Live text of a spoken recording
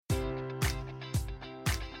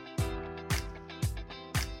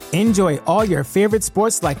Enjoy all your favorite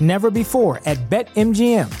sports like never before at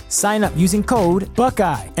BetMGM. Sign up using code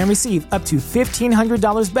Buckeye and receive up to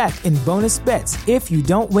 $1,500 back in bonus bets if you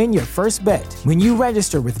don't win your first bet. When you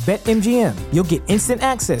register with BetMGM, you'll get instant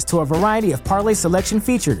access to a variety of parlay selection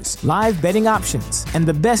features, live betting options, and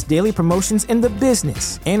the best daily promotions in the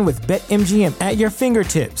business. And with BetMGM at your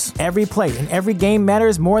fingertips, every play and every game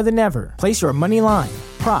matters more than ever. Place your money line,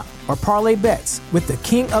 prop, or parlay bets with the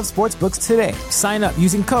king of sportsbooks today. Sign up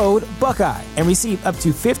using code Buckeye and receive up to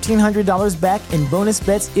 $1,500 back in bonus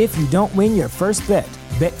bets if you don't win your first bet.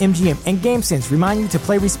 BetMGM and GameSense remind you to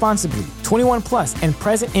play responsibly. 21 plus and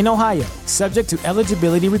present in Ohio, subject to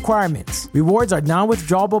eligibility requirements. Rewards are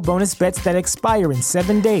non-withdrawable bonus bets that expire in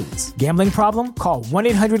 7 days. Gambling problem? Call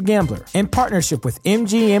 1-800-GAMBLER. In partnership with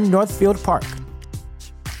MGM Northfield Park.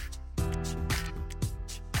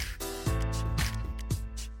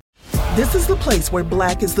 This is the place where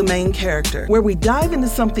Black is the main character, where we dive into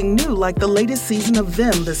something new like the latest season of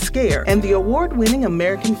Them, The Scare, and the award-winning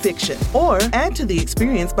American Fiction. Or add to the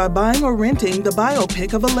experience by buying or renting the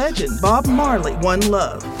biopic of a legend, Bob Marley, One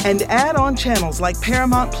Love. And add on channels like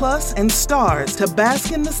Paramount Plus and Stars to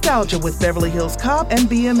bask in nostalgia with Beverly Hills Cop and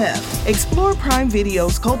BMF. Explore Prime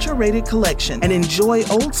Video's culture-rated collection and enjoy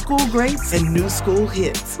old school greats and new school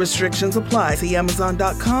hits. Restrictions apply. See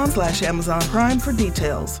Amazon.com/Amazon Prime for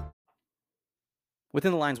details.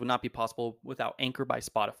 Within the Lines would not be possible without Anchor by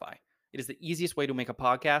Spotify. It is the easiest way to make a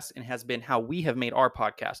podcast and has been how we have made our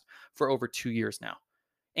podcast for over 2 years now.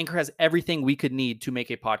 Anchor has everything we could need to make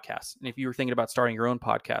a podcast. And if you were thinking about starting your own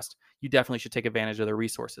podcast, you definitely should take advantage of their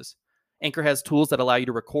resources. Anchor has tools that allow you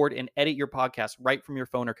to record and edit your podcast right from your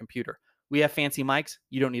phone or computer. We have fancy mics.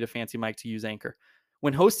 You don't need a fancy mic to use Anchor.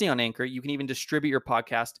 When hosting on Anchor, you can even distribute your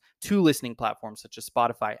podcast to listening platforms such as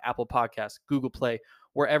Spotify, Apple Podcasts, Google Play,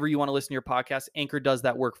 wherever you want to listen to your podcast. Anchor does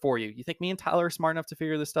that work for you. You think me and Tyler are smart enough to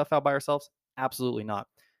figure this stuff out by ourselves? Absolutely not.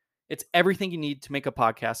 It's everything you need to make a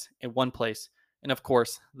podcast in one place. And of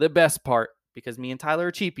course, the best part, because me and Tyler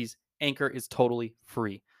are cheapies, Anchor is totally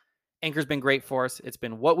free. Anchor's been great for us. It's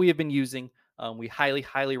been what we have been using. We highly,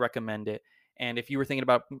 highly recommend it. And if you were thinking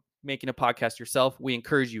about making a podcast yourself, we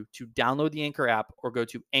encourage you to download the Anchor app or go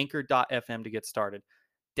to anchor.fm to get started.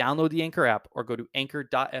 Download the Anchor app or go to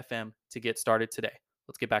anchor.fm to get started today.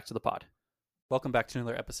 Let's get back to the pod. Welcome back to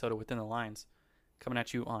another episode of Within the Lines. Coming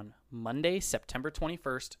at you on Monday, September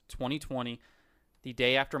 21st, 2020, the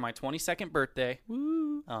day after my 22nd birthday.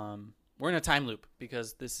 Woo! We're in a time loop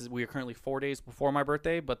because we are currently 4 days before my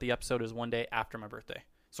birthday, but the episode is 1 day after my birthday.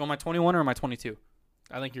 So am I 21 or am I 22?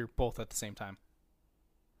 I think you're both at the same time.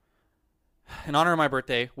 In honor of my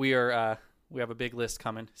birthday, we have a big list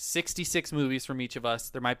coming. 66 movies from each of us.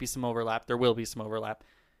 There might be some overlap. There will be some overlap.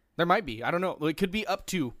 There might be. I don't know. It could be up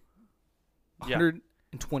to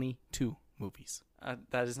 122 movies.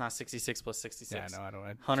 That is not 66 plus 66. Yeah, no, I don't.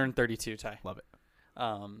 132, Ty. Love it.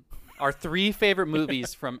 Our 3 favorite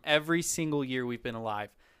movies from every single year we've been alive,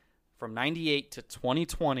 from 98 to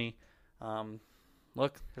 2020.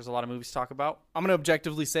 Look, there's a lot of movies to talk about. I'm going to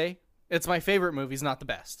objectively say it's my favorite movies, not the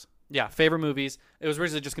best. Yeah, favorite movies. It was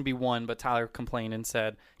originally just going to be 1, but Tyler complained and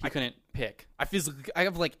said he couldn't pick. I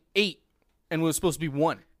have like 8, and it was supposed to be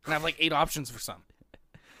 1. And I have like 8 options for some.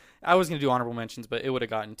 I was going to do honorable mentions, but it would have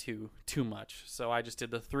gotten too much. So I just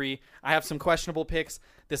did the 3. I have some questionable picks.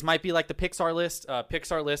 This might be like the Pixar list.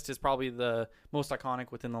 Pixar list is probably the most iconic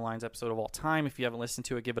Within the Lines episode of all time. If you haven't listened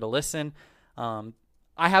to it, give it a listen. I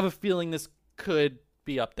have a feeling this could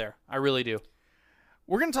be up there. I really do.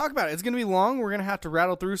 We're going to talk about it. It's going to be long. We're going to have to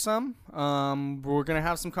rattle through some. We're going to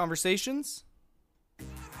have some conversations.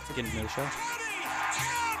 Let's get into the show.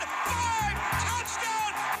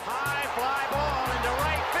 High fly ball into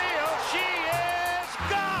right field. She is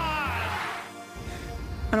gone.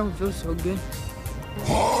 I don't feel so good.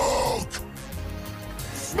 Hulk!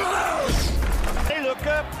 Smash! Hey, look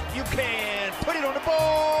up. You can put it on the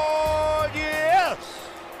board. Yes!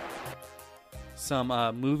 Some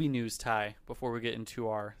movie news, Ty, before we get into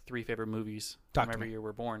our 3 favorite movies from every year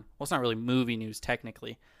we're born. Well, it's not really movie news,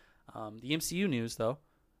 technically. The MCU news, though,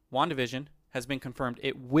 WandaVision has been confirmed.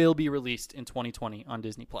 It will be released in 2020 on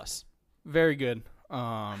Disney+. Very good.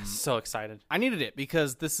 So excited. I needed it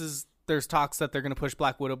because there's talks that they're going to push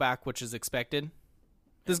Black Widow back, which is expected.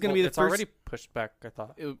 This is going to be the it's first... already pushed back, I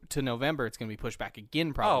thought. To November, it's going to be pushed back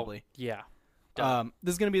again, probably. Oh, yeah.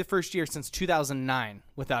 This is going to be the first year since 2009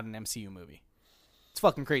 without an MCU movie. It's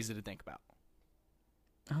fucking crazy to think about.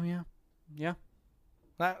 Oh, yeah. Yeah.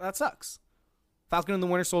 That sucks. Falcon and the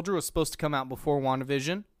Winter Soldier was supposed to come out before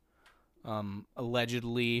WandaVision.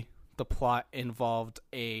 Allegedly, the plot involved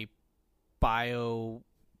a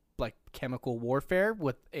chemical warfare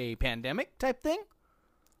with a pandemic type thing.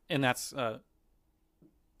 And that's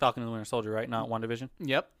Falcon and the Winter Soldier, right? Not WandaVision?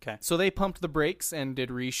 Yep. Okay. So they pumped the brakes and did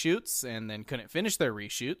reshoots and then couldn't finish their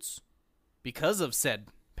reshoots because of said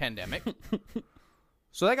pandemic.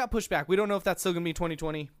 So that got pushed back. We don't know if that's still going to be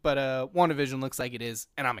 2020, but WandaVision looks like it is,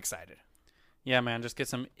 and I'm excited. Yeah, man, just get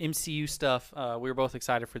some MCU stuff. We were both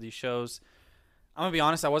excited for these shows. I'm going to be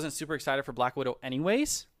honest, I wasn't super excited for Black Widow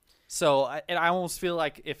anyways. So I almost feel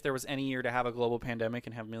like if there was any year to have a global pandemic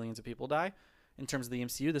and have millions of people die, in terms of the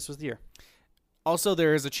MCU, this was the year. Also,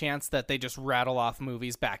 there is a chance that they just rattle off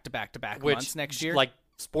movies back to back to back months next year. Like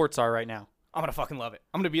sports are right now. I'm going to fucking love it.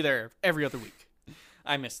 I'm going to be there every other week.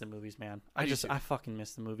 I miss the movies, man. I fucking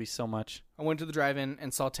miss the movies so much. I went to the drive-in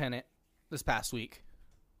and saw Tenet this past week.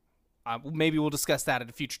 Maybe we'll discuss that at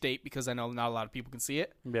a future date because I know not a lot of people can see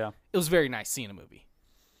it. Yeah. It was very nice seeing a movie.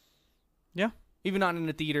 Yeah. Even not in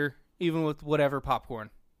a theater, even with whatever popcorn.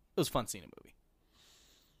 It was fun seeing a movie.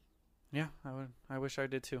 Yeah, I wish I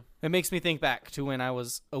did too. It makes me think back to when I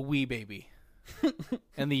was a wee baby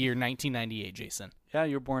in the year 1998, Jason. Yeah,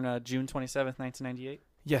 you were born June 27th, 1998.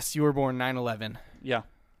 Yes, you were born 9/11. Yeah.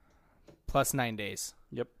 Plus 9 days.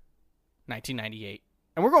 Yep. 1998.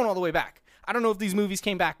 And we're going all the way back. I don't know if these movies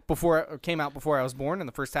came out before I was born in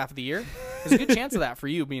the first half of the year. There's a good chance of that for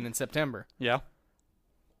you being in September. Yeah.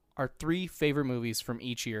 Our 3 favorite movies from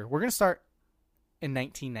each year. We're going to start in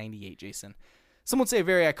 1998, Jason. Some would say a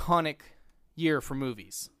very iconic year for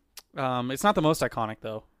movies. It's not the most iconic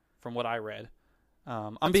though, from what I read.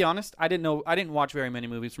 I'll be honest, I didn't watch very many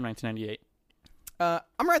movies from 1998.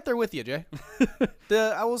 I'm right there with you, Jay.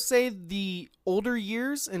 I will say the older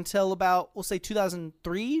years until about, we'll say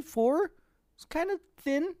 2003, 4, was kind of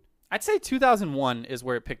thin. I'd say 2001 is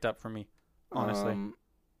where it picked up for me, honestly.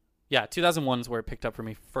 Yeah, 2001 is where it picked up for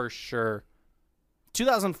me for sure.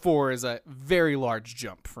 2004 is a very large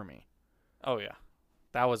jump for me. Oh yeah,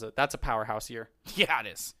 that's a powerhouse year. Yeah, it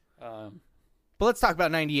is. But let's talk about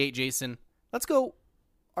 98, Jason. Let's go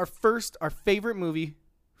our favorite movie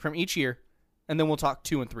from each year, and then we'll talk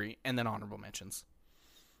 2 and 3, and then honorable mentions.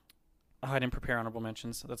 Oh, I didn't prepare honorable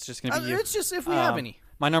mentions. That's just going to be you. It's just if we have any.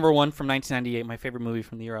 My number 1 from 1998, my favorite movie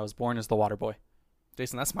from the year I was born, is The Waterboy.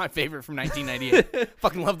 Jason, that's my favorite from 1998.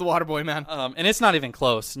 Fucking love The Waterboy, man. And it's not even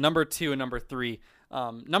close. Number 2 and number 3.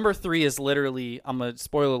 Number 3 is literally, I'm a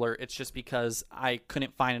spoiler alert, it's just because I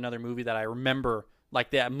couldn't find another movie that I remember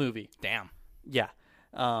like that movie. Damn. Yeah.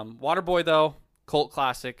 Waterboy, though, cult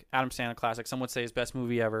classic, Adam Sandler classic. Some would say his best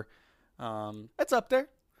movie ever. It's up there.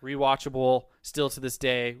 Rewatchable, still to this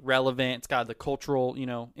day, relevant. It's got the cultural,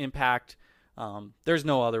 impact. There's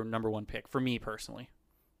no other number 1 pick for me personally.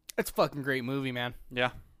 It's a fucking great movie, man. Yeah.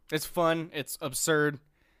 It's fun. It's absurd.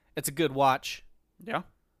 It's a good watch. Yeah.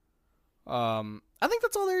 I think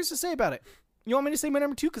that's all there is to say about it. You want me to say my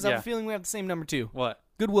number 2? Because I have a feeling we have the same number 2. What?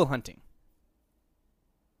 Good Will Hunting.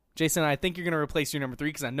 Jason, I think you're going to replace your number 3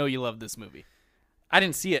 because I know you love this movie. I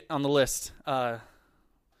didn't see it on the list. Well,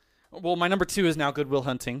 my number 2 is now Good Will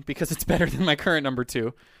Hunting because it's better than my current number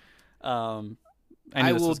 2. I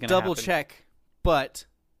will double check, but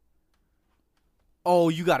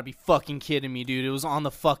you got to be fucking kidding me, dude. It was on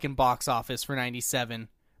the fucking box office for 97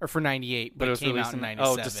 or for 98, but it came out in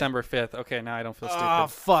 97. Oh, December 5th. Okay, now I don't feel stupid. Oh,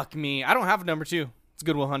 fuck me. I don't have a number 2. It's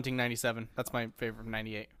Good Will Hunting 97. That's my favorite from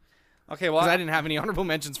 98. Okay, well, I didn't have any honorable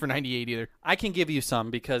mentions for 98 either. I can give you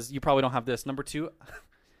some because you probably don't have this. Number 2,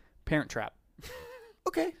 Parent Trap.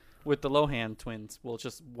 Okay. With the Lohan twins. Well,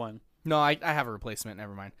 just one. No, I have a replacement.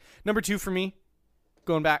 Never mind. Number 2 for me,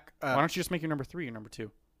 going back. Why don't you just make your number 3 your number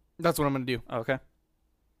 2? That's what I'm going to do. Oh, okay.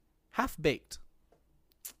 Half-Baked.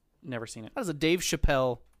 Never seen it. That is a Dave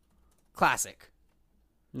Chappelle classic.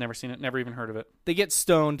 Never seen it. Never even heard of it. They get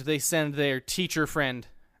stoned. They send their teacher friend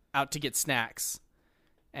out to get snacks.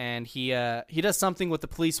 And he does something with the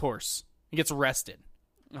police horse. He gets arrested.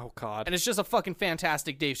 Oh, God. And it's just a fucking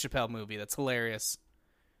fantastic Dave Chappelle movie that's hilarious.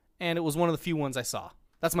 And it was one of the few ones I saw.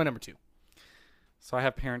 That's my number 2. So I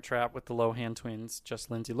have Parent Trap with the Lohan twins, just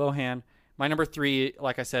Lindsay Lohan. My number 3,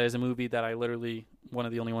 like I said, is a movie that I literally, one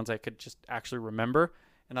of the only ones I could just actually remember.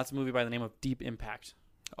 And that's a movie by the name of Deep Impact.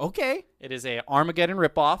 Okay. It is a Armageddon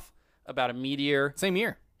ripoff about a meteor. Same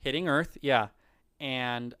year. Hitting Earth, yeah.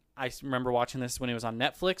 And I remember watching this when it was on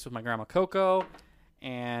Netflix with my grandma Coco.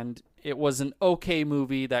 And it was an okay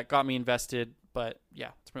movie that got me invested. But yeah,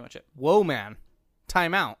 that's pretty much it. Whoa, man.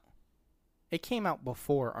 Time out. It came out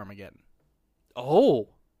before Armageddon. Oh.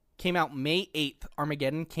 Came out May 8th.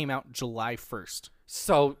 Armageddon came out July 1st.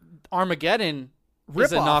 So Armageddon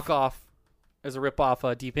is a knockoff, is a ripoff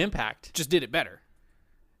of Deep Impact. Just did it better.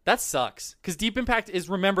 That sucks. Because Deep Impact is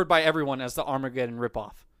remembered by everyone as the Armageddon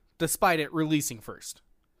ripoff. Despite it releasing first.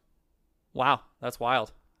 Wow. That's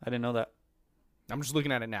wild. I didn't know that. I'm just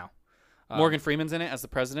looking at it now. Morgan Freeman's in it as the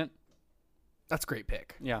president. That's a great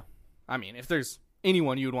pick. Yeah. I mean, if there's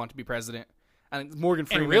anyone you would want to be president, I think Morgan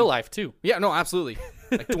Freeman. In real life, too. Yeah, no, absolutely.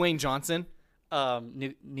 Like Dwayne Johnson.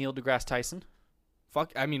 Neil deGrasse Tyson.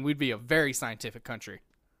 Fuck, I mean, we'd be a very scientific country.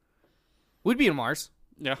 We'd be in Mars.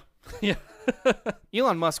 Yeah. Yeah.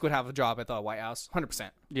 Elon Musk would have a job at the White House,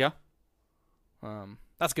 100%. Yeah.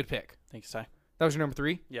 That's a good pick. Thanks, Ty. That was your number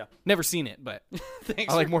 3? Yeah. Never seen it, but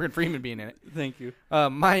Thanks. I like Morgan Freeman being in it. Thank you.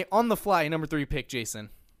 My on-the-fly number 3 pick, Jason.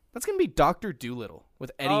 That's going to be Dr. Dolittle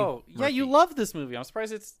with Eddie yeah, Murphy. you love this movie. I'm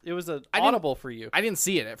surprised it was audible for you. I didn't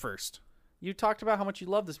see it at first. You talked about how much you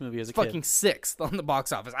love this movie as a Fucking kid. 6th on the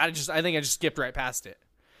box office. I think I just skipped right past it.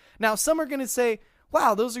 Now, some are going to say,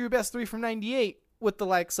 wow, those are your best 3 from 98 with the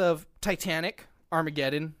likes of Titanic,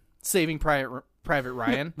 Armageddon, Saving Private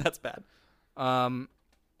Ryan. That's bad.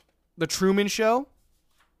 The Truman Show,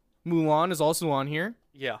 Mulan is also on here.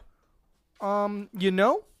 Yeah. You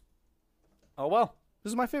know, Oh, well.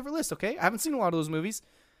 this is my favorite list, okay? I haven't seen a lot of those movies,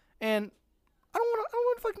 and I don't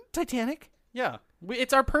want fucking Titanic. Yeah.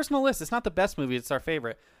 It's our personal list. It's not the best movie. It's our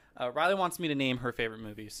favorite. Riley wants me to name her favorite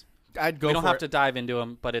movies. I'd go We don't for have it. to dive into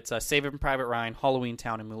them, but it's Saving Private Ryan, Halloween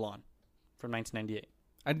Town, and Mulan from 1998.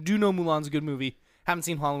 I do know Mulan's a good movie. Haven't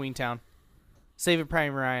seen Halloween Town. Saving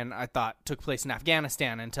Private Ryan, I thought, took place in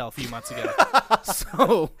Afghanistan until a few months ago.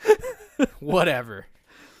 So, whatever.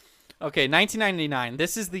 Okay, 1999.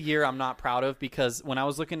 This is the year I'm not proud of because when I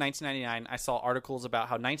was looking at 1999, I saw articles about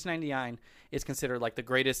how 1999 is considered like the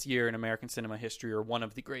greatest year in American cinema history or one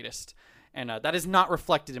of the greatest. And that is not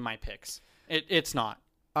reflected in my picks. It's not.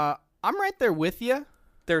 I'm right there with you.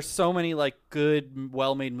 There's so many like good,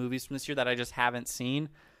 well-made movies from this year that I just haven't seen.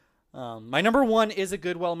 My number 1 is a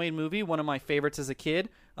good, well-made movie. One of my favorites as a kid,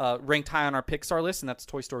 ranked high on our Pixar list, and that's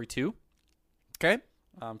Toy Story 2. Okay.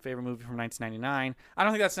 Favorite movie from 1999. I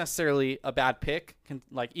don't think that's necessarily a bad pick.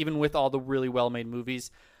 Like even with all the really well-made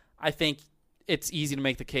movies, I think it's easy to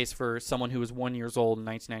make the case for someone who was 1 year old in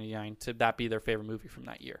 1999 to that be their favorite movie from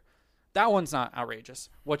that year. That one's not outrageous.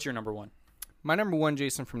 What's your number 1? My number 1,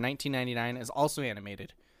 Jason, from 1999 is also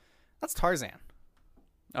animated. That's Tarzan.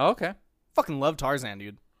 Oh, okay. Fucking love Tarzan,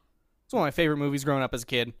 dude. It's one of my favorite movies growing up as a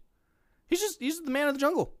kid. He's the man of the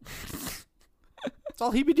jungle. That's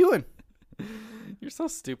all he'd be doing. You're so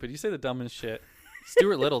stupid. You say the dumbest shit.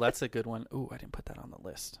 Stuart Little, that's a good one. Ooh, I didn't put that on the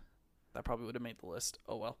list. That probably would have made the list.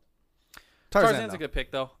 Oh, well. Tarzan's though. a good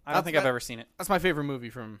pick, though. I don't think I've ever seen it. That's my favorite movie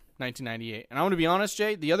from 1998. And I want to be honest,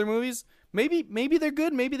 Jay, the other movies, maybe they're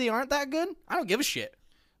good, maybe they aren't that good. I don't give a shit.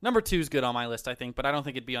 Number 2 is good on my list, I think, but I don't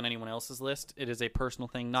think it'd be on anyone else's list. It is a personal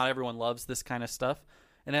thing. Not everyone loves this kind of stuff.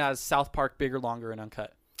 And it has South Park, Bigger, Longer, and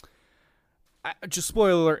Uncut. Just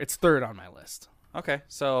spoiler alert, it's 3rd on my list. Okay,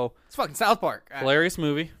 so It's fucking South Park. I hilarious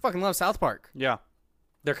movie. fucking love South Park. Yeah.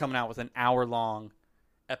 They're coming out with an hour-long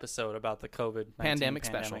episode about the COVID-19 Pandemic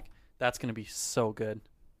special. That's going to be so good.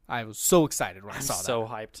 I was so excited when I I'm saw so that.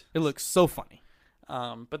 hyped. It looks so funny.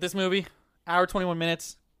 But this movie, hour 21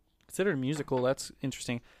 minutes, considered a musical. That's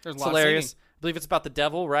interesting. There's a It's lot of hilarious. singing. I believe it's about the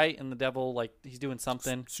devil, right? And the devil, like, he's doing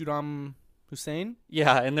something. Saddam Hussein?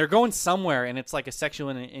 Yeah, and they're going somewhere, and it's like a sexual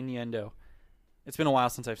innuendo. It's been a while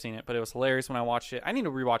since I've seen it, but it was hilarious when I watched it. I need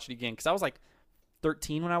to rewatch it again because I was like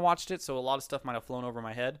 13 when I watched it, so a lot of stuff might have flown over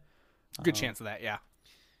my head. Good chance of that, yeah.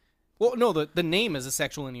 Well, no, the name is a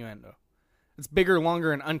sexual innuendo. It's Bigger,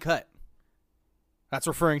 Longer, and Uncut. That's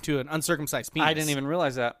referring to an uncircumcised penis. I didn't even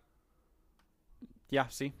realize that. Yeah,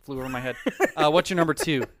 see? Flew over my head. What's your number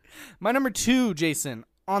 2? My number 2, Jason,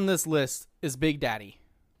 on this list is Big Daddy.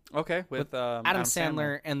 Okay, with Adam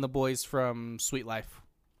Sandler and the boys from Sweet Life.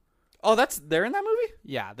 Oh, they're in that movie?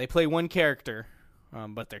 Yeah, they play one character,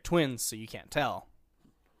 but they're twins, so you can't tell.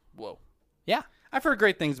 Whoa. Yeah, I've heard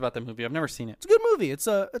great things about that movie. I've never seen it. it's a good movie. It's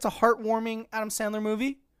a heartwarming Adam Sandler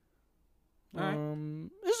movie. All right.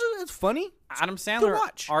 It's funny. Adam good Sandler,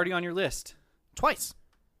 watch. already on your list. Twice.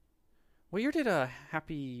 What year did not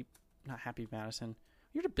Happy Madison, what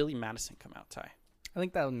year did Billy Madison come out, Ty? I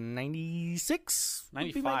think that was 96.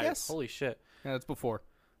 would be my 95. guess. Holy shit. Yeah, that's before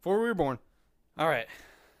we were born. All right.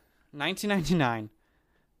 1999.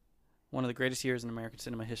 One of the greatest years in American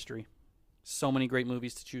cinema history. So many great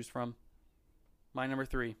movies to choose from. My number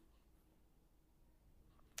 3.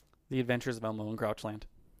 The Adventures of Elmo and Grouchland.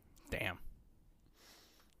 Damn.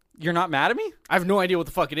 You're not mad at me? I have no idea what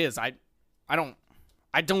the fuck it is. I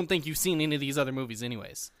don't think you've seen any of these other movies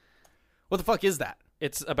anyways. What the fuck is that?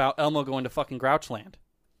 It's about Elmo going to fucking Grouchland.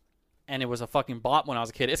 And it was a fucking bop when I was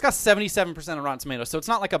a kid. It's got 77% on Rotten Tomatoes, so it's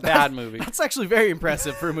not like a bad movie. That's actually very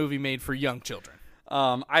impressive for a movie made for young children.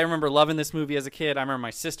 I remember loving this movie as a kid. I remember my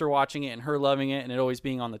sister watching it and her loving it and it always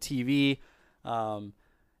being on the TV.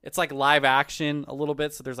 It's like live action a little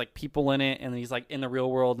bit, so there's like people in it, and then he's like in the real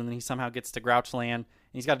world, and then he somehow gets to Grouchland, and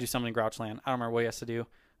he's got to do something in Grouchland. I don't remember what he has to do.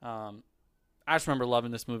 I just remember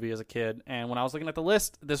loving this movie as a kid, and when I was looking at the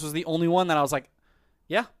list, this was the only one that I was like,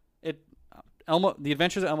 yeah, The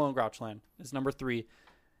Adventures of Elmo in Grouchland is number 3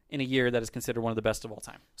 in a year that is considered one of the best of all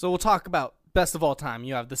time. So we'll talk about best of all time.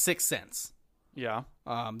 You have The Sixth Sense. Yeah.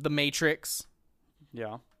 The Matrix.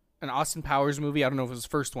 Yeah. An Austin Powers movie. I don't know if it was the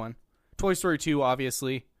first one. Toy Story 2,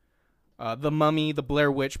 obviously. The Mummy, The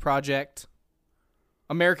Blair Witch Project.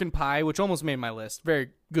 American Pie, which almost made my list.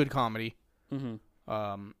 Very good comedy. Mm-hmm.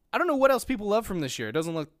 I don't know what else people love from this year. It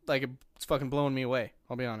doesn't look like it's fucking blowing me away.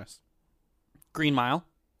 I'll be honest. Green Mile.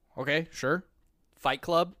 Okay, sure. Fight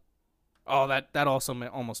Club. Oh, that also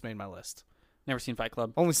almost made my list. Never seen Fight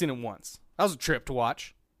Club. Only seen it once. That was a trip to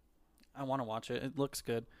watch. I want to watch it. It looks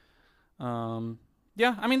good.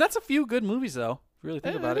 Yeah, I mean, that's a few good movies, though. If you really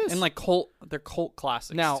think about it. is. And like they're cult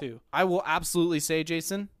classics, Now, too. I will absolutely say,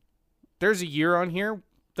 Jason, there's a year on here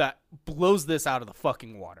that blows this out of the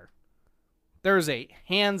fucking water. There is a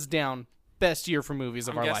hands-down best year for movies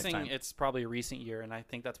of I'm our guessing lifetime. it's probably a recent year, and I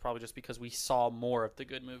think that's probably just because we saw more of the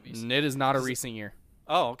good movies. And it is not a recent year.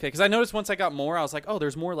 Oh, okay. Because I noticed once I got more, I was like, oh,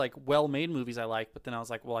 there's more like well-made movies I like. But then I was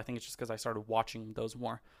like, well, I think it's just because I started watching those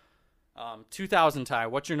more. 2000, Ty,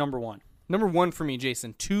 what's your number 1? Number 1 for me,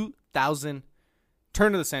 Jason, 2000,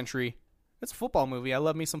 turn of the century. It's a football movie. I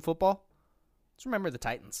love me some football. Let's Remember the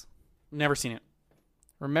Titans. Never seen it.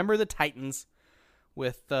 Remember the Titans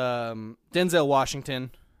with Denzel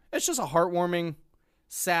Washington. It's just a heartwarming,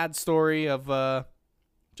 sad story of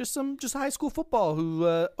just high school football who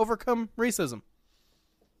overcome racism.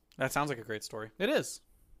 That sounds like a great story. It is.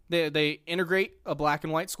 They integrate a black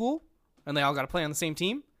and white school, and they all got to play on the same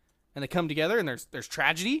team, and they come together, and there's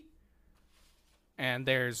tragedy, and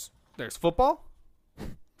there's football.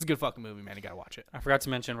 It's a good fucking movie, man. You gotta watch it. I forgot to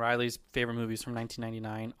mention Riley's favorite movies from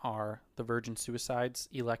 1999 are The Virgin Suicides,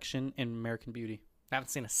 Election, and American Beauty. I haven't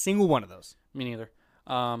seen a single one of those. Me neither.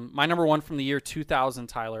 My number 1 from the year 2000,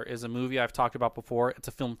 Tyler, is a movie I've talked about before. It's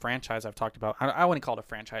a film franchise I've talked about. I wouldn't call it a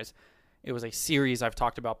franchise. It was a series I've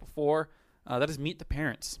talked about before. That is Meet the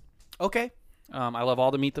Parents. Okay. I love all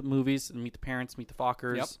the Meet the movies. Meet the Parents, Meet the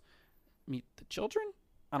Fockers, Yep. Meet the Children?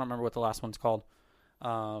 I don't remember what the last one's called.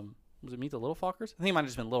 Was it Meet the Little Fockers? I think it might have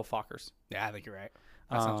just been Little Fockers. Yeah, I think you're right.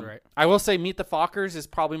 That sounds right. I will say Meet the Fockers is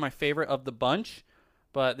probably my favorite of the bunch,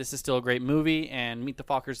 but this is still a great movie, and Meet the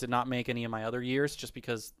Fockers did not make any of my other years just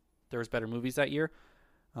because there was better movies that year.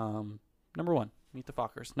 Number 1, Meet the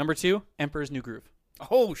Fockers. Number 2, Emperor's New Groove.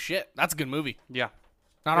 Oh, shit. That's a good movie. Yeah.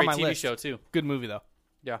 Not Great on my TV list. show, too. Good movie, though.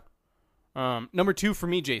 Yeah. Number 2 for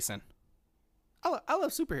me, Jason. I love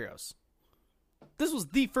superheroes. This was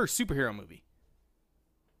the first superhero movie.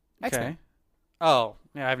 X-Men. Okay. Oh,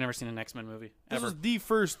 yeah, I've never seen an X-Men movie, This ever. was the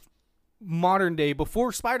first modern day,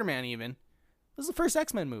 before Spider-Man even. This is the first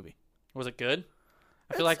X-Men movie. Was it good? I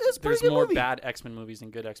It's- feel like it's a pretty there's good more movie. bad X-Men movies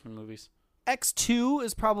than good X-Men movies. X2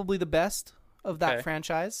 is probably the best of that Okay.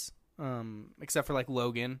 franchise, except for like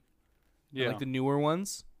Logan, and, Yeah. like the newer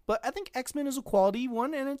ones. But I think X-Men is a quality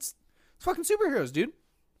one, and it's fucking superheroes, dude.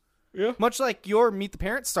 Yeah. Much like your Meet the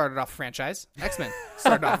Parents started off a franchise, X-Men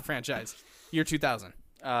started off a franchise, year 2000.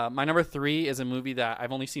 My number 3 is a movie that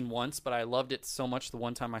I've only seen once, but I loved it so much the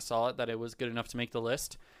one time I saw it that it was good enough to make the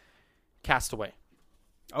list. Castaway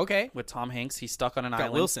Okay, with Tom Hanks. He's stuck on an got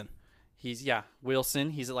island. Wilson.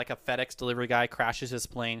 Wilson. He's like a FedEx delivery guy, crashes his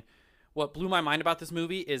plane. What blew my mind about this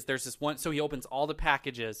movie is there's this one, so he opens all the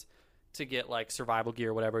packages to get like survival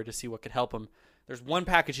gear or whatever to see what could help him. There's one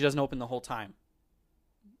package he doesn't open the whole time.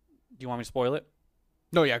 Do you want me to spoil it?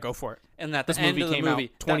 No, yeah, go for it. And at This the end movie of the came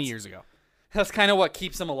movie, out 20 that's- years ago. That's kind of what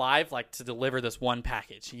keeps him alive, like to deliver this one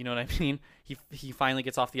package. You know what I mean? He finally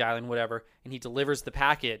gets off the island, whatever, and he delivers the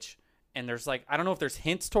package. And there's like, I don't know if there's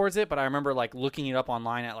hints towards it, but I remember like looking it up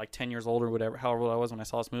online at like 10 years old or whatever, however old I was when I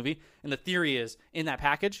saw this movie. And the theory is in that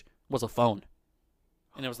package was a phone.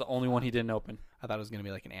 And it was the only one he didn't open. I thought it was going to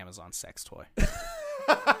be like an Amazon sex toy.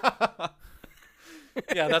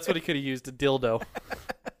 Yeah, that's what he could have used, a dildo.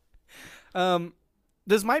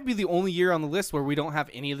 This might be the only year on the list where we don't have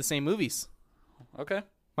any of the same movies. Okay.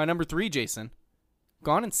 My number 3, Jason,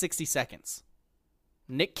 Gone in 60 Seconds.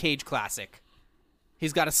 Nick Cage classic.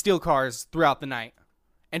 He's got to steal cars throughout the night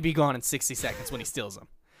and be gone in 60 seconds when he steals them.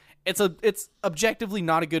 It's objectively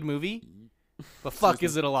not a good movie, but fuck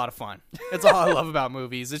is it a lot of fun. It's all I love about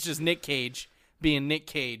movies. It's just Nick Cage being Nick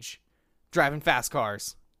Cage, driving fast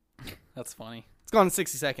cars. That's funny. It's Gone in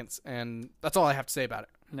 60 Seconds, and that's all I have to say about it.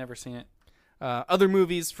 Never seen it. Other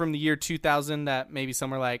movies from the year 2000 that maybe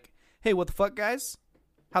some are like, hey, what the fuck, guys?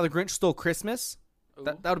 How the Grinch Stole Christmas?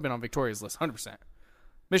 That would have been on Victoria's list, 100%.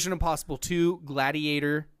 Mission Impossible 2,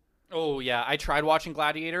 Gladiator. Oh, yeah. I tried watching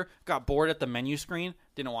Gladiator. Got bored at the menu screen.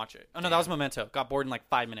 Didn't watch it. Oh, no, that was Memento. Got bored in like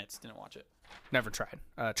 5 minutes. Didn't watch it. Never tried.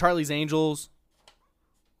 Charlie's Angels.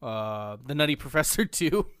 The Nutty Professor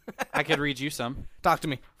 2. I could read you some Talk to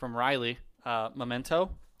me. from Riley.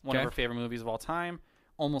 Memento, one of Okay. her favorite movies of all time.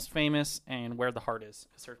 Almost Famous, and Where the Heart Is.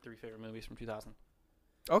 It's her 3 favorite movies from 2000.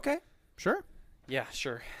 Okay. Sure. Yeah,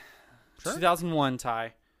 sure. Sure. 2001,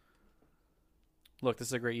 Ty. Look, this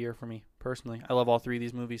is a great year for me, personally. I love all 3 of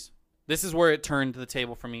these movies. This is where it turned the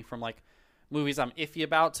table for me from, like, movies I'm iffy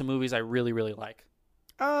about to movies I really, really like.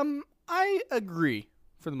 I agree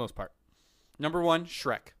for the most part. Number 1,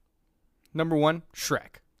 Shrek. Number 1,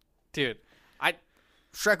 Shrek. Dude,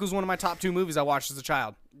 Shrek was one of my top 2 movies I watched as a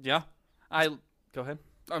child. go ahead.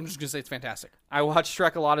 I'm just going to say it's fantastic. I watched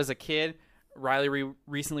Shrek a lot as a kid. Riley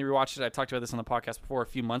recently rewatched it. I talked about this on the podcast before a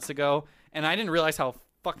few months ago, and I didn't realize how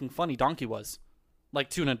fucking funny Donkey was. Like,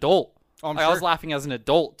 to an adult. Oh, I'm I was sure. laughing as an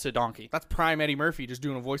adult to Donkey. That's prime Eddie Murphy just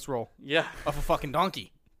doing a voice role Yeah. of a fucking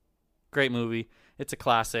donkey. Great movie. It's a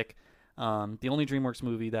classic. The only DreamWorks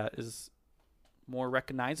movie that is more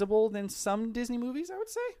recognizable than some Disney movies, I would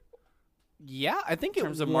say. Yeah, I think it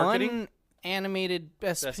terms was of marketing? won animated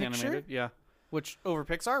Best Best Picture, animated, yeah. which over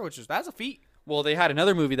Pixar, that's a feat. Well, they had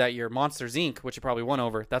another movie that year, Monsters, Inc., which it probably won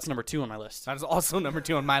over. That's number 2 on my list. That is also number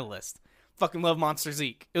 2 on my list. Fucking love Monsters,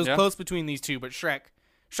 Inc. It was Yeah. close between these two, but Shrek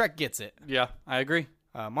gets it. Yeah, I agree.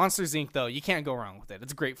 Monsters, Inc., though, you can't go wrong with it.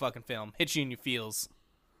 It's a great fucking film. Hits you in your feels.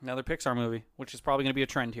 Another Pixar movie, which is probably going to be a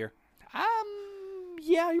trend here.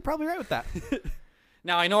 Yeah, you're probably right with that.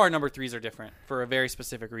 Now, I know our number 3s are different for a very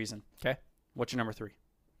specific reason. Okay. What's your number 3?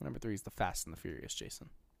 Number 3 is The Fast and the Furious, Jason.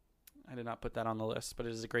 I did not put that on the list, but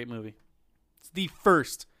it is a great movie. It's the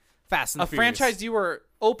first Fast and the A Furious. franchise you were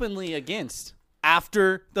openly against.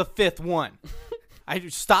 After the 5th one.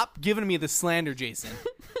 Stop giving me the slander, Jason.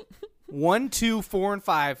 1, 2, 4, and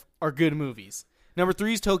 5 are good movies. Number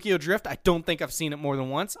 3 is Tokyo Drift. I don't think I've seen it more than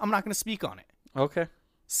once. I'm not going to speak on it. Okay.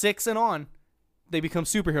 6 and on, they become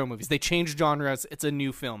superhero movies. They change genres. It's a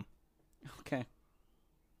new film. Okay.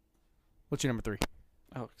 What's your number 3?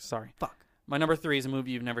 Oh, sorry. Fuck. My number 3 is a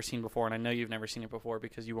movie you've never seen before, and I know you've never seen it before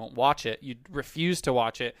because you won't watch it. You refuse to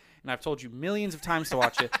watch it, and I've told you millions of times to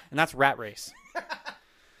watch it, and that's Rat Race.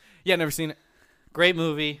 Yeah, never seen it. Great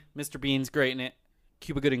movie. Mr. Bean's great in it.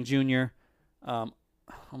 Cuba Gooding Jr.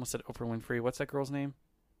 Almost said Oprah Winfrey. What's that girl's name?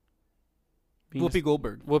 Whoopi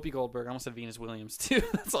Goldberg. Whoopi Goldberg. I almost said Venus Williams, too.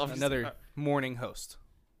 That's all. Another morning host.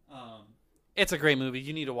 It's a great movie.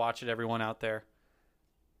 You need to watch it, everyone out there.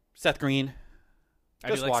 Seth Green. I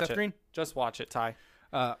do Just like watch Seth it. Green. Just watch it, Ty.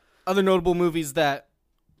 Other notable movies that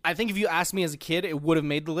I think if you asked me as a kid, it would have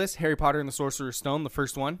made the list. Harry Potter and the Sorcerer's Stone, the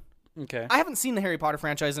first one. Okay. I haven't seen the Harry Potter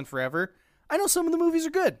franchise in forever. I know some of the movies are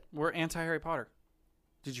good. We're anti-Harry Potter.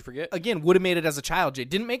 Did you forget? Again, would have made it as a child, Jay.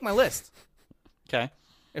 Didn't make my list. Okay.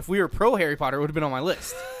 If we were pro Harry Potter, it would have been on my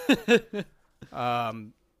list.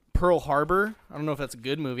 Pearl Harbor. I don't know if that's a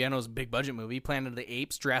good movie. I know it's a big budget movie. Planet of the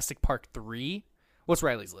Apes, Jurassic Park 3. What's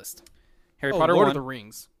Riley's list? Harry Potter Lord 1. of the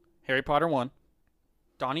Rings. Harry Potter 1.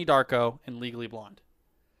 Donnie Darko and Legally Blonde.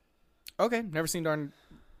 Okay, never seen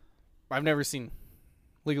I've never seen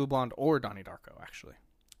Legally Blonde or Donnie Darko, actually.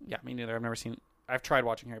 Yeah, me neither. I've tried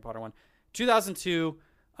watching Harry Potter 1. 2002.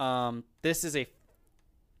 This is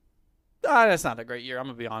that's not a great year. I'm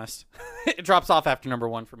going to be honest. It drops off after number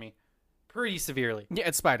 1 for me. Pretty severely. Yeah,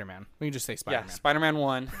 it's Spider-Man. We can just say Spider-Man. Yeah, Spider-Man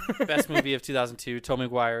 1. Best movie of 2002. Tobey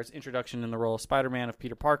Maguire's introduction in the role of Spider-Man of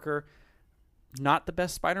Peter Parker. Not the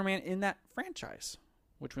best Spider-Man in that franchise,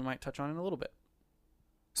 which we might touch on in a little bit.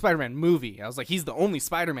 Spider-Man movie. I was like, he's the only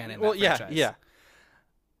Spider-Man in that franchise. Yeah.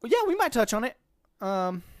 Well, yeah, we might touch on it.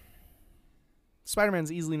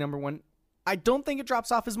 Spider-Man's easily number 1. I don't think it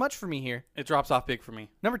drops off as much for me here. It drops off big for me.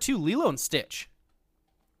 Number 2, Lilo and Stitch.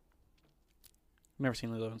 Never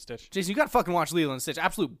seen Lilo and Stitch. Jason, you got to fucking watch Lilo and Stitch.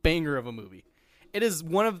 Absolute banger of a movie. It is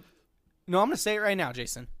one of... No, I'm going to say it right now,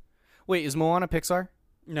 Jason. Wait, is Moana Pixar?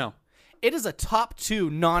 No. It is a top 2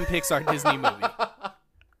 non-Pixar Disney movie. I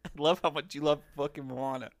love how much you love fucking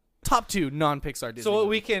Moana. Top 2 non-Pixar Disney So what movie.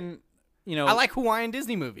 we can, I like Hawaiian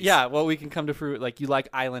Disney movies. Yeah, well, we can come to fruit. Like, you like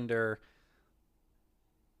Islander.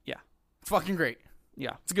 Yeah. It's fucking great.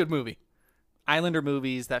 Yeah. It's a good movie. Islander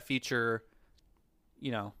movies that feature,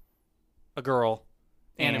 a girl.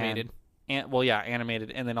 Animated.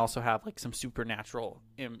 Animated. And then also have, like, some supernatural,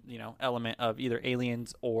 element of either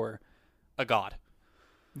aliens or a god.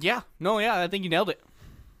 Yeah. No, yeah, I think you nailed it.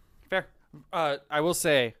 Fair. I will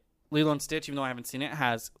say, Lilo and Stitch, even though I haven't seen it,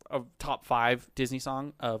 has a top 5 Disney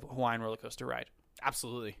song of Hawaiian Roller Coaster Ride.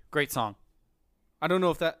 Absolutely. Great song. I don't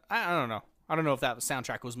know if that... I don't know. I don't know if that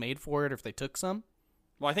soundtrack was made for it or if they took some.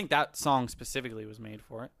 Well, I think that song specifically was made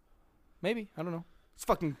for it. Maybe. I don't know. It's a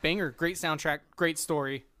fucking banger. Great soundtrack. Great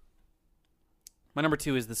story. My number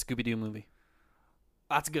 2 is the Scooby-Doo movie.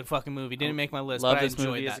 That's a good fucking movie. Didn't make my list, Love but I this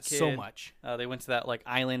movie enjoyed as that a so kid. much. They went to that like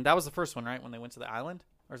island. That was the first one, right? When they went to the island?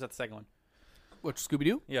 Or is that the second one? Which,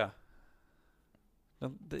 Scooby-Doo? Yeah.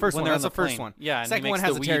 First when one. they're That's on the first plane. one. Yeah. And he Second makes one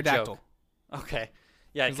has the a weed pterodactyl. joke. Okay.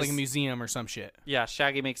 Yeah. It's like a 'cause- museum or some shit. Yeah.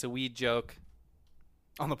 Shaggy makes a weed joke.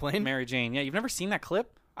 On the plane? Mary Jane. Yeah. You've never seen that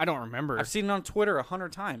clip? I don't remember. I've seen it on Twitter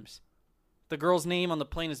 100 times. The girl's name on the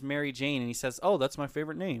plane is Mary Jane, and he says, "Oh, that's my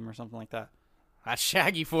favorite name," or something like that. That's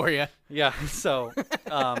Shaggy for you. Yeah, so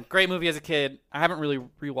great movie as a kid. I haven't really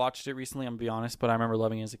rewatched it recently, I'm going to be honest, but I remember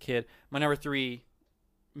loving it as a kid. My number 3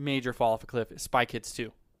 major fall off a cliff is Spy Kids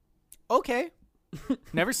 2. Okay.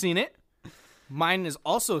 Never seen it. Mine is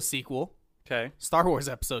also a sequel. Okay. Star Wars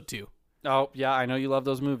Episode 2. Oh, yeah, I know you love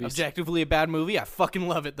those movies. Objectively a bad movie. I fucking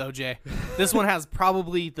love it, though, Jay. This one has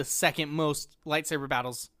probably the second most lightsaber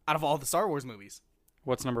battles out of all the Star Wars movies.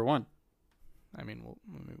 What's number 1? I mean,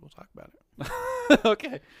 maybe we'll talk about it.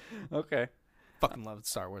 Okay. Fucking love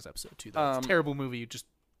Star Wars Episode 2, though. It's a terrible movie. Just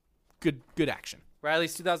good action.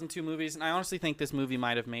 Riley's 2002 movies, and I honestly think this movie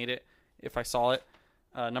might have made it if I saw it.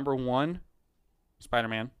 Number 1,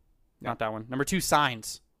 Spider-Man. Not that one. Number 2,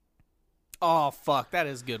 Signs. Oh, fuck. That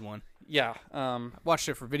is a good one. Yeah. Watched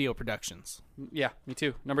it for video productions. Yeah, me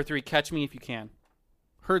too. Number 3, Catch Me If You Can.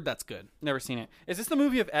 Heard that's good. Never seen it. Is this the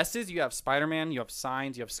movie of S's? You have Spider-Man, you have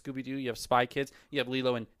Signs, you have Scooby-Doo, you have Spy Kids, you have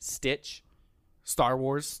Lilo and Stitch, Star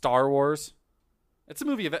Wars. Star Wars. It's a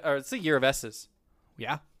movie of, or it's a year of S's.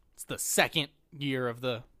 Yeah. It's the second year of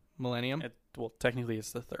the millennium. Well, technically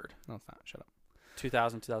it's the third. No, it's not. Shut up.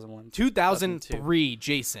 2000, 2001. 2003,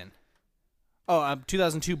 Jason. Oh,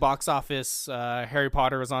 2002 box office. Harry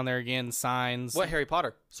Potter was on there again. Signs. What Harry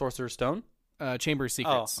Potter? Sorcerer's Stone? Chamber of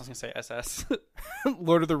Oh, I Secrets. was going to say SS.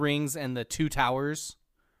 Lord of the Rings and the Two Towers.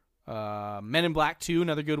 Men in Black 2,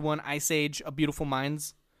 another good one. Ice Age, A Beautiful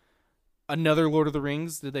Minds. Another Lord of the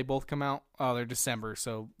Rings. Did they both come out? Oh, they're December,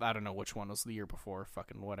 so I don't know which one was the year before.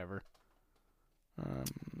 Fucking whatever.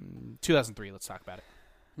 2003, let's talk about it.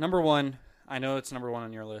 Number 1, I know it's number 1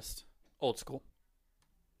 on your list. Old School.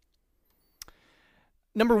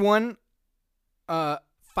 Number 1,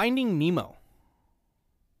 Finding Nemo.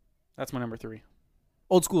 That's my number 3.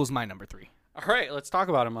 Old School is my number 3. All right, let's talk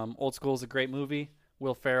about him. Old School is a great movie.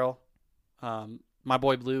 Will Ferrell. My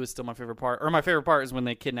Boy Blue is still my favorite part. Or my favorite part is when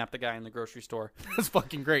they kidnap the guy in the grocery store. That's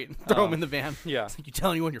fucking great. Throw him in the van. Yeah. It's like you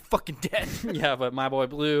telling anyone you're fucking dead. Yeah, but My Boy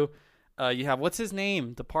Blue. You have, what's his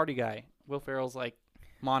name? The party guy. Will Ferrell's like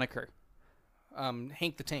moniker.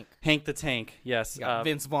 Hank the Tank. Hank the Tank, yes. You got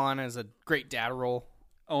Vince Vaughn as a great dad role.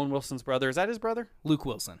 Owen Wilson's brother. Is that his brother? Luke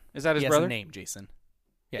Wilson. Is that his he brother? Has a name, Jason.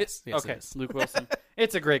 Yes. Yes, okay, it is. Luke Wilson.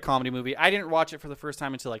 It's a great comedy movie. I didn't watch it for the first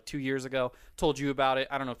time until like 2 years ago. Told you about it.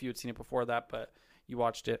 I don't know if you had seen it before that, but you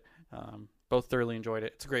watched it. Both thoroughly enjoyed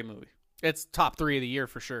it. It's a great movie. It's top 3 of the year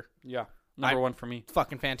for sure. Yeah, number 1 for me.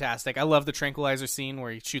 Fucking fantastic. I love the tranquilizer scene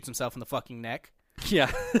where he shoots himself in the fucking neck. Yeah.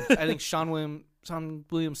 I think Sean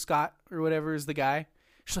William Scott or whatever is the guy.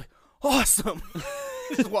 She's like, awesome.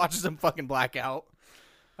 Just watches him fucking black out.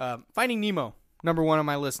 Finding Nemo, number 1 on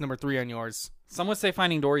my list, number 3 on yours. Some would say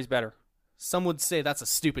Finding Dory's better. Some would say that's a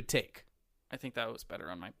stupid take. I think that was better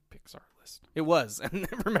on my Pixar list. It was. And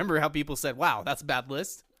remember how people said, wow, that's a bad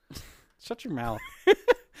list? Shut your mouth.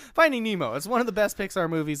 Finding Nemo. It's one of the best Pixar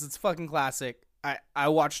movies. It's fucking classic. I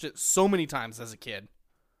watched it so many times as a kid.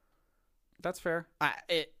 That's fair.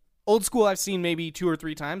 Old School I've seen maybe 2 or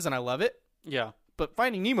 3 times, and I love it. Yeah. But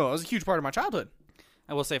Finding Nemo was a huge part of my childhood.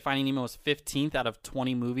 I will say Finding Nemo was 15th out of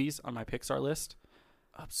 20 movies on my Pixar list.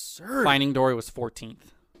 Absurd. Finding Dory was 14th.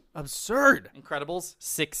 Absurd. Incredibles,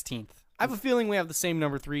 16th. I have a feeling we have the same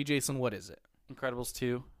number 3. Jason, what is it? Incredibles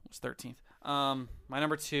 2 was 13th. My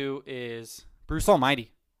number 2 is Bruce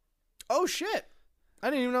Almighty. Oh, shit. I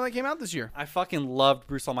didn't even know that came out this year. I fucking loved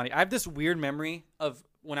Bruce Almighty. I have this weird memory of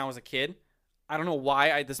when I was a kid. I don't know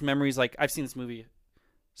why this memory is like, I've seen this movie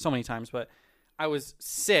so many times, but I was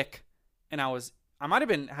sick and I might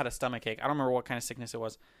have had a stomach ache. I don't remember what kind of sickness it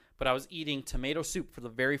was, but I was eating tomato soup for the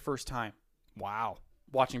very first time. Wow.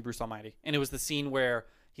 Watching Bruce Almighty. And it was the scene where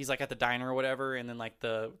he's like at the diner or whatever, and then like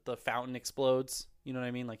the fountain explodes. You know what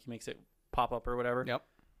I mean? Like he makes it pop up or whatever. Yep.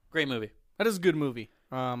 Great movie. That is a good movie.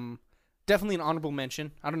 Definitely an honorable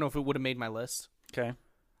mention. I don't know if it would have made my list. Okay.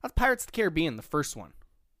 That's Pirates of the Caribbean, the first one.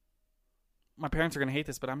 My parents are going to hate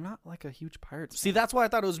this, but I'm not like a huge Pirates See, fan. that's why I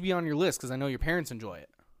thought it would be on your list, because I know your parents enjoy it.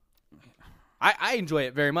 I enjoy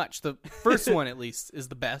it very much. The first one, at least, is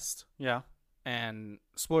the best. Yeah. And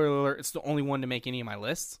spoiler alert, it's the only one to make any of my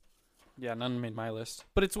lists. Yeah, none made my list.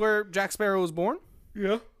 But it's where Jack Sparrow was born.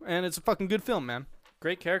 Yeah, and it's a fucking good film, man.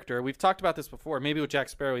 Great character. We've talked about this before. Maybe with Jack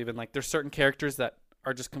Sparrow, even like there's certain characters that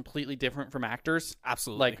are just completely different from actors.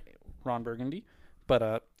 Absolutely. Like Ron Burgundy,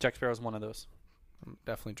 but Jack Sparrow is one of those. I'm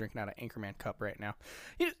definitely drinking out of Anchorman cup right now.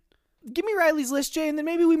 Give me Riley's list, Jay, and then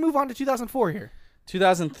maybe we move on to 2004 here.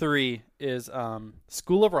 2003 is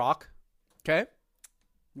School of Rock, Okay.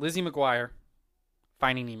 Lizzie McGuire,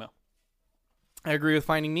 Finding Nemo. I agree with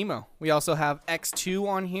Finding Nemo. We also have X2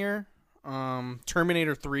 on here.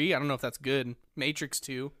 Terminator 3. I don't know if that's good. Matrix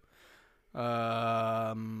 2.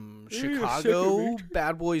 Chicago.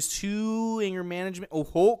 Bad Boys 2. Anger Management. Oh,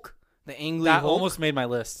 Hulk. The Ang Lee That Hulk. almost made my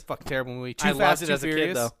list. Fucking terrible movie. I Too loved Fast, it Too as a kid,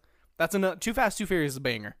 Furious. though. That's another. Too Fast, Too Furious is a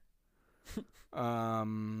banger.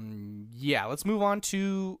 Yeah, let's move on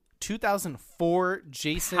to 2004.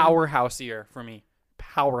 Jason. Powerhouse year for me.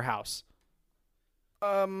 Powerhouse.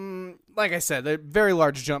 Like I said, a very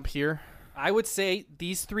large jump here. I would say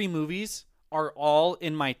these three movies are all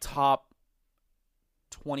in my top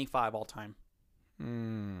 25 all time.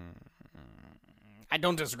 I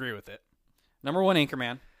don't disagree with it. Number 1,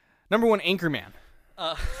 Anchorman. Number 1, Anchorman.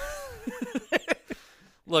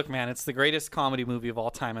 Look, man, it's the greatest comedy movie of all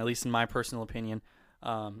time, at least in my personal opinion.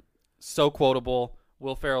 So quotable.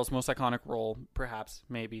 Will Ferrell's most iconic role, perhaps,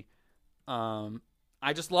 maybe.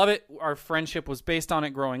 I just love it. Our friendship was based on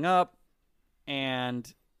it growing up,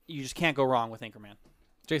 and you just can't go wrong with Anchorman.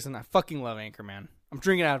 Jason, I fucking love Anchorman. I'm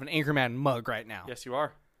drinking out of an Anchorman mug right now. Yes, you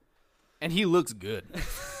are. And he looks good.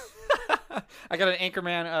 I got an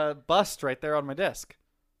Anchorman bust right there on my desk.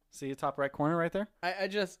 See the top right corner right there?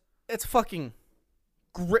 It's fucking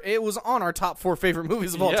great. It was on our top 4 favorite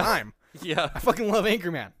movies of all time. Yeah. I fucking love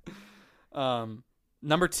Anchorman.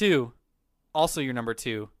 Number 2, also your number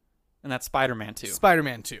 2, and that's Spider-Man 2.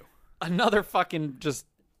 Spider-Man 2. Another fucking just...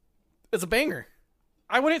 It's a banger.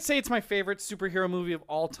 I wouldn't say it's my favorite superhero movie of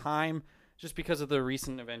all time, just because of the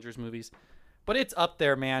recent Avengers movies. But it's up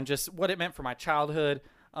there, man. Just what it meant for my childhood.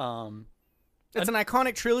 It's an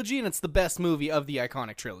iconic trilogy, and it's the best movie of the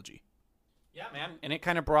iconic trilogy. Yeah, man. And it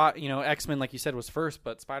kind of brought, X-Men, like you said, was first,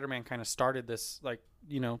 but Spider-Man kind of started this,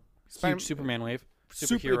 huge Superman wave.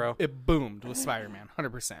 Superhero. It boomed with Spider-Man,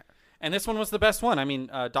 100%. And this one was the best one. I mean,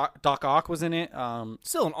 Doc Ock was in it.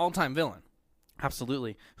 Still an all-time villain.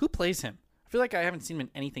 Absolutely. Who plays him? I feel like I haven't seen him in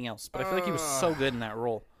anything else, but I feel like he was so good in that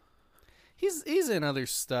role. He's in other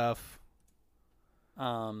stuff.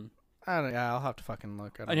 I'll have to fucking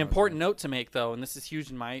look. An important note to make, though, and this is huge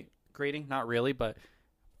in my grading, not really, but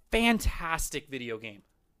fantastic video game.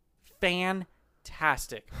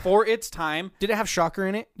 Fantastic. For its time. Did it have Shocker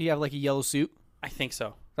in it? Do you have like a yellow suit? I think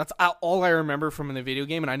so. That's all I remember from the video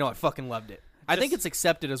game, and I know I fucking loved it. I think it's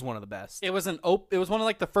accepted as one of the best. It was it was one of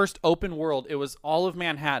like the first open world. It was all of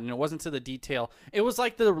Manhattan. It wasn't to the detail. It was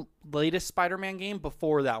like the latest Spider-Man game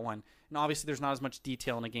before that one. And obviously there's not as much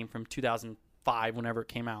detail in a game from 2005 whenever it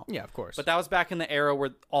came out. Yeah, of course. But that was back in the era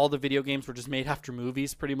where all the video games were just made after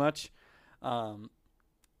movies pretty much. That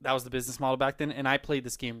was the business model back then, and I played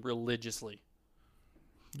this game religiously.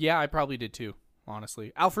 Yeah, I probably did too,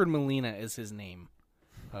 honestly. Alfred Molina is his name.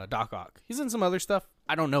 Doc Ock. He's in some other stuff.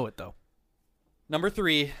 I don't know it, though. Number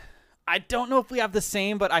 3, I don't know if we have the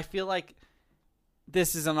same, but I feel like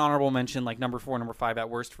this is an honorable mention, like number 4, number 5 at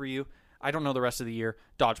worst for you. I don't know the rest of the year.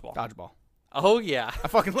 Dodgeball. Oh, yeah. I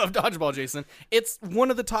fucking love Dodgeball, Jason. It's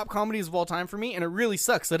one of the top comedies of all time for me, and it really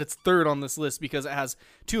sucks that it's third on this list because it has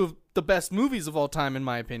 2 of the best movies of all time, in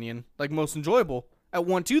my opinion, like most enjoyable, at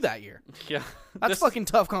 1-2 that year. Yeah. That's fucking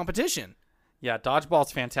tough competition. Yeah,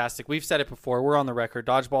 Dodgeball's fantastic. We've said it before. We're on the record.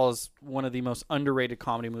 Dodgeball is one of the most underrated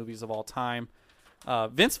comedy movies of all time.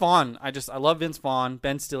 Vince Vaughn. I love Vince Vaughn.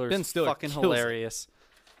 Ben Stiller fucking hilarious.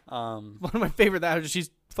 One of my favorite that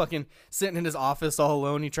she's fucking sitting in his office all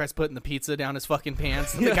alone. He tries putting the pizza down his fucking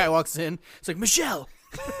pants, and the guy walks in. It's like, Michelle!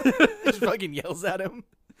 Just fucking yells at him.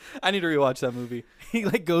 I need to rewatch that movie. He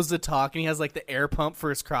like goes to talk, and he has like the air pump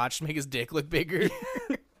for his crotch to make his dick look bigger.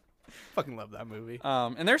 Fucking love that movie.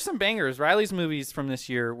 And there's some bangers. Riley's movies from this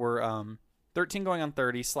year were 13 Going on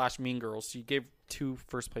 30 / Mean Girls. She gave 2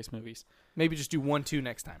 first place movies. Maybe just do 1-2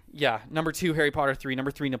 next time. Yeah. Number 2, Harry Potter 3.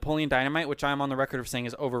 Number 3, Napoleon Dynamite, which I'm on the record of saying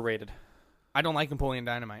is overrated. I don't like Napoleon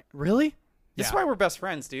Dynamite. Really? This is Yeah. why we're best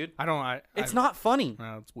friends, dude. It's not funny.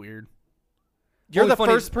 No, it's weird. You're the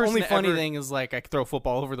first person. Only funny thing is like I could throw a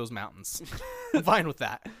football over those mountains. I'm fine with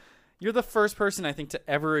that. You're the first person I think to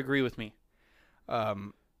ever agree with me.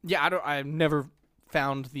 Yeah, I've never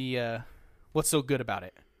found the what's so good about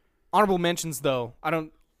it. Honorable mentions though. I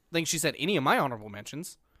don't think she said any of my honorable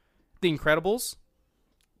mentions. The Incredibles.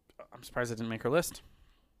 I'm surprised I didn't make her list.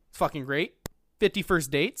 It's fucking great. 50 First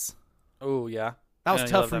Dates. Oh, yeah. That was I know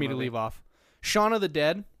you tough love for that me to movie. leave off. Shaun of the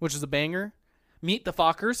Dead, which is a banger. Meet the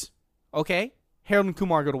Fockers. Okay. Harold and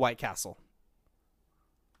Kumar Go to White Castle.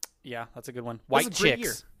 Yeah, that's a good one. That's White a great year.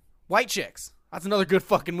 Chicks. White Chicks. That's another good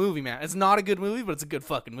fucking movie, man. It's not a good movie, but it's a good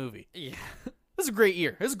fucking movie. Yeah. This is a great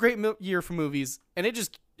year. This is a great year for movies, and it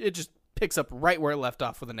just picks up right where it left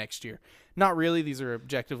off for the next year. Not really. These are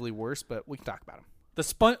objectively worse, but we can talk about them.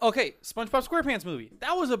 SpongeBob SquarePants movie.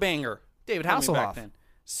 That was a banger. David for me back Hasselhoff. then.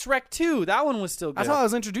 Shrek 2. That one was still good. That's how I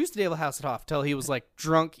was introduced to David Hasselhoff, till he was like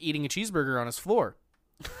drunk eating a cheeseburger on his floor.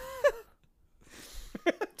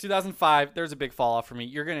 2005. There's a big fall off for me.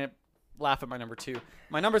 You're gonna laugh at my number 2.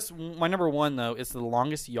 My number 1 though is The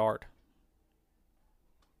Longest Yard.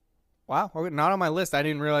 Wow, okay, not on my list. I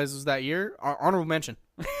didn't realize it was that year. Honorable mention.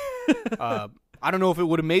 I don't know if it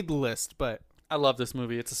would have made the list, but I love this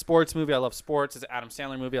movie. It's a sports movie. I love sports. It's an Adam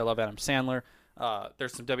Sandler movie. I love Adam Sandler.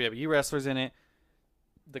 There's some WWE wrestlers in it.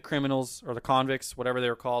 The criminals or the convicts, whatever they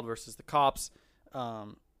were called, versus the cops.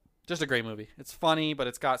 Just a great movie. It's funny, but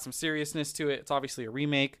it's got some seriousness to it. It's obviously a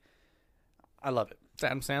remake. I love it. it's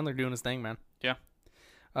Adam Sandler doing his thing, man. Yeah.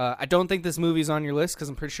 I don't think this movie's on your list because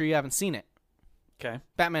I'm pretty sure you haven't seen it. Okay.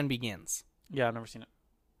 Batman Begins. Yeah, I've never seen it.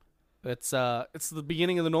 It's the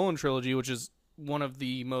beginning of the Nolan trilogy, which is one of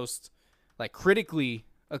the most like critically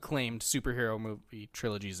acclaimed superhero movie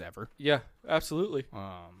trilogies ever. Yeah, absolutely.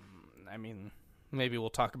 I mean, maybe we'll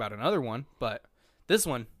talk about another one, but this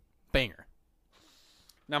one, banger.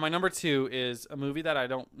 Now, my number 2 is a movie that I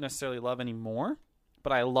don't necessarily love anymore,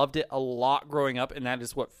 but I loved it a lot growing up, and that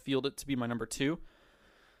is what fueled it to be my number 2.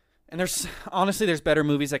 And there's better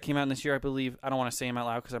movies that came out in this year, I believe. I don't want to say them out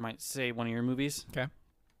loud because I might say one of your movies. Okay.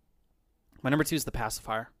 My number 2 is The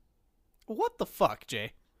Pacifier. What the fuck,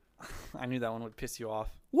 Jay? I knew that one would piss you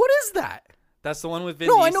off. What is that? That's the one with Vin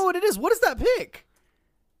No, Diesel. I know what it is. What is that pick?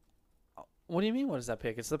 What do you mean, what does that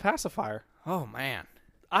pick? It's The Pacifier. Oh, man.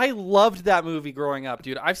 I loved that movie growing up,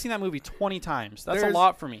 dude. I've seen that movie 20 times. That's a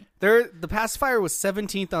lot for me. The Pacifier was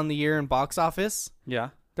 17th on the year in box office.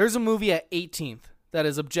 Yeah. There's a movie at 18th that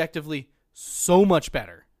is objectively so much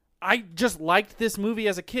better. I just liked this movie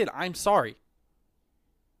as a kid. I'm sorry.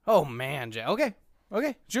 Oh, man, Jay. Okay.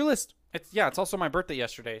 It's your list. It's also my birthday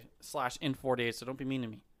yesterday / in 4 days, so don't be mean to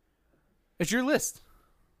me. It's your list.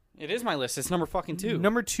 It is my list. It's number fucking 2.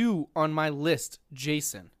 Number 2 on my list,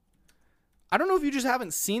 Jason. I don't know if you just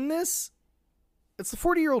haven't seen this. It's The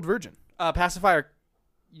 40-Year-Old Virgin. Pacifier.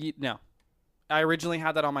 No. I originally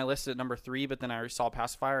had that on my list at number 3, but then I saw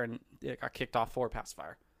Pacifier and it got kicked off for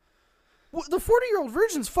Pacifier. Well, The 40-Year-Old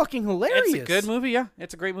Virgin's fucking hilarious. It's a good movie, yeah.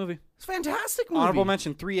 It's a great movie. It's a fantastic movie. Honorable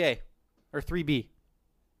mention 3A or 3B.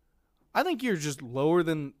 I think you're just lower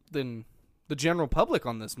than the general public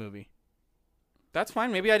on this movie. That's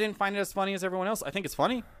fine. Maybe I didn't find it as funny as everyone else. I think it's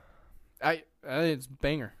funny. It's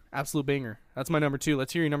banger. Absolute banger. That's my number 2.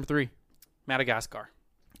 Let's hear your number 3. Madagascar.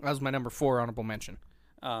 That was my number 4 honorable mention.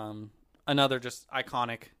 Another just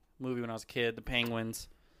iconic movie when I was a kid. The Penguins.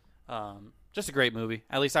 Just a great movie.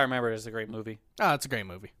 At least I remember it as a great movie. Oh, it's a great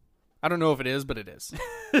movie. I don't know if it is, but it is.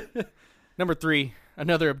 Number 3,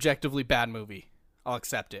 another objectively bad movie. I'll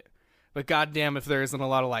accept it. But goddamn if there isn't a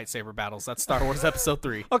lot of lightsaber battles. That's Star Wars Episode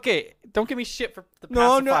 3. Okay, don't give me shit for the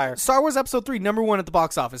Pacifier. No. Star Wars Episode 3, number 1 at the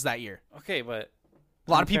box office that year. Okay, but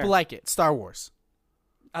A lot of people like it. Star Wars.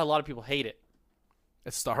 A lot of people hate it.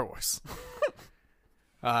 It's Star Wars.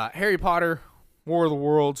 Harry Potter, War of the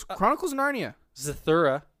Worlds, Chronicles of Narnia.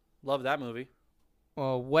 Zathura. Love that movie.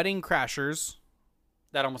 Wedding Crashers.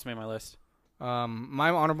 That almost made my list. My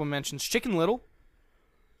honorable mentions, Chicken Little.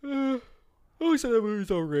 I always said that movie's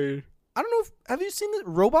so great. I don't know have you seen the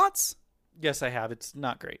Robots? Yes, I have. It's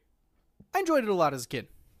not great. I enjoyed it a lot as a kid.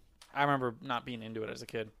 I remember not being into it as a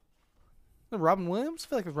kid. Robin Williams? I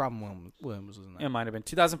feel like it was Robin Williams was in that. It might have been.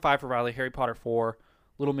 2005 for Riley. Harry Potter 4.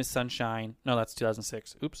 Little Miss Sunshine. No, that's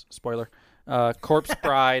 2006. Oops, spoiler. Corpse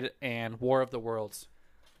Bride and War of the Worlds.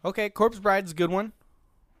 Okay, Corpse Bride's a good one.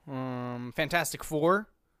 Fantastic Four.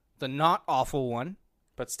 The not awful one.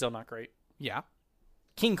 But still not great. Yeah.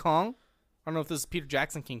 King Kong. I don't know if this is Peter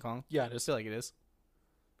Jackson King Kong. Yeah, it is. I feel like it is.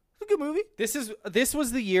 It's a good movie. This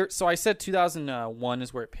was the year. So I said 2001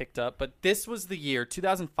 is where it picked up, but this was the year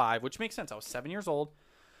 2005, which makes sense. I was 7 years old.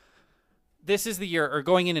 This is the year, or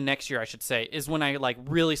going into next year, I should say, is when I like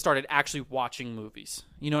really started actually watching movies.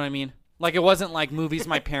 You know what I mean? Like it wasn't like movies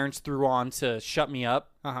my parents threw on to shut me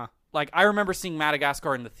up. Uh-huh. Like I remember seeing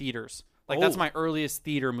Madagascar in the theaters. Like that's Oh. my earliest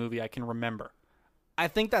theater movie I can remember. I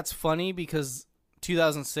think that's funny because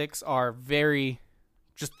 2006 are very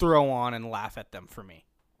just throw on and laugh at them for me.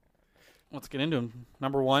 Let's get into them.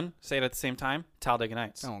 Number 1, say it at the same time. Talladega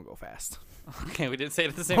Nights. I won't go fast. Okay, we didn't say it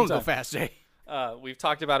at the I same won't time. go fast, Jay. We've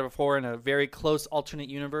talked about it before in a very close alternate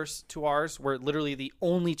universe to ours, where literally the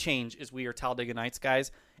only change is we are Talladega Nights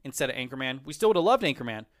guys instead of Anchorman. We still would have loved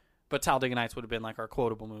Anchorman, but Talladega Nights would have been like our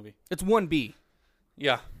quotable movie. It's 1B.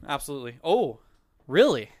 Yeah, absolutely. Oh,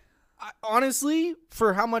 really? Honestly,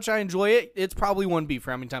 for how much I enjoy it, it's probably 1B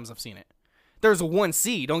for how many times I've seen it. There's a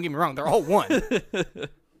 1C. Don't get me wrong. They're all 1.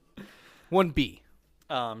 1B.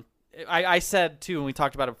 I said, too, when we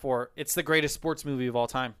talked about it before, it's the greatest sports movie of all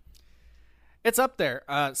time. It's up there.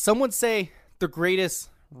 Some would say the greatest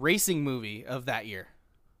racing movie of that year.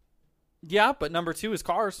 Yeah, but number 2 is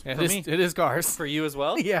Cars for me. It is Cars. For you as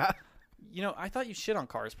well? Yeah. You know, I thought you shit on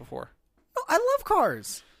Cars before. No, I love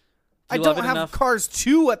Cars. I love don't it have enough? Cars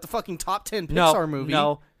 2 at the fucking top 10 Pixar movie.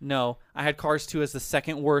 No. I had Cars 2 as the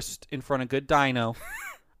second worst in front of Good Dino.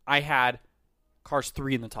 I had Cars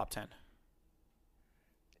 3 in the top 10.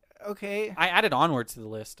 Okay. I added Onward to the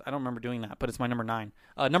list. I don't remember doing that, but it's my number 9.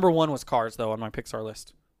 Number 1 was Cars, though, on my Pixar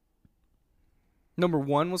list. Number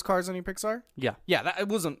 1 was Cars on your Pixar? Yeah, Yeah, that it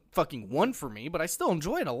wasn't fucking 1 for me, but I still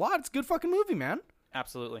enjoy it a lot. It's a good fucking movie, man.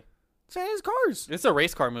 absolutely. Same as Cars. It's a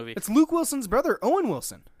race car movie. It's Luke Wilson's brother, Owen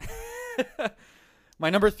Wilson. My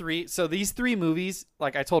number 3. So these 3 movies,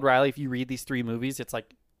 like I told Riley, if you read these 3 movies, it's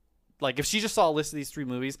like if she just saw a list of these 3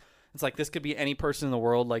 movies, it's like this could be any person in the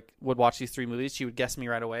world like would watch these 3 movies. She would guess me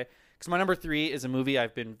right away. Because my number 3 is a movie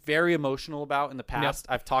I've been very emotional about in the past.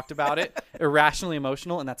 I've talked about it, irrationally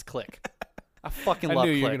emotional, and that's Click. I fucking love Click. I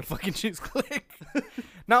knew you were going to fucking choose Click.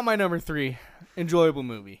 Not my number 3. Enjoyable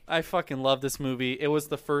movie. I fucking love this movie. It was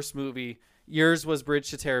the first movie. Yours was Bridge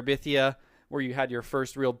to Terabithia, where you had your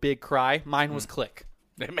first real big cry. Mine was Click.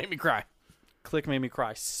 It made me cry. Click made me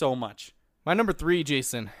cry so much. My number 3,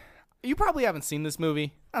 Jason. You probably haven't seen this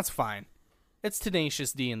movie. That's fine. It's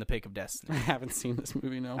Tenacious D and the Pick of Destiny. I haven't seen this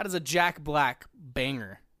movie, no. That is a Jack Black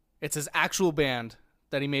banger. It's his actual band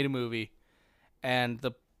that he made a movie. And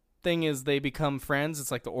the thing is, they become friends.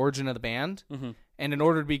 It's like the origin of the band. Mm-hmm. And in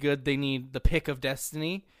order to be good, they need the Pick of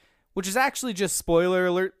Destiny, which is actually just, spoiler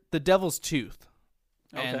alert, the Devil's Tooth.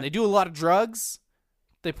 And Okay. they do a lot of drugs.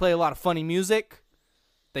 They play a lot of funny music.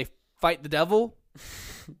 They fight the devil.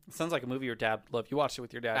 Sounds like a movie your dad would love. You watched it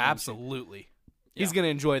with your dad. didn't you? Absolutely. Yeah. He's going to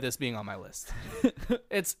enjoy this being on my list.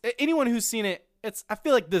 It's anyone who's seen it, I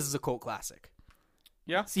feel like this is a cult classic.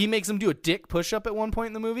 Yeah. So he makes him do a dick push-up at one point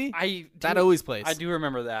in the movie. That do- always plays. I do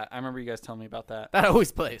remember that. I remember you guys telling me about that. That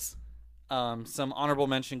always plays. Some honorable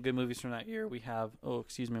mention good movies from that year. We have,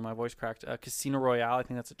 my voice cracked. Casino Royale. I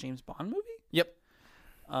think that's a James Bond movie. Yep.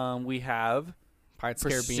 We have Pirates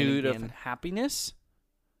of the Caribbean Pursuit of again. Happiness.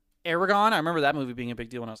 Aragon. I remember that movie being a big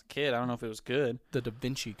deal when I was a kid. I don't know if it was good. The Da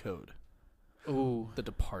Vinci Code. Ooh, The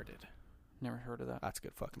Departed. never heard of that. That's a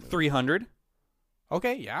good fucking movie. 300.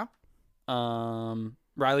 Okay, yeah.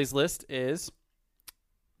 Riley's list is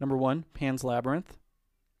number 1, Pan's Labyrinth.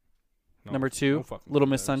 Number 2, Little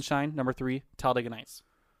Miss Sunshine. Number 3, Talladega Nights.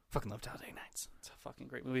 Fucking love Talladega Nights. It's a fucking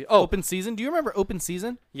great movie. Oh, Open Season. Do you remember Open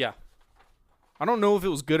Season? yeah. I don't know if it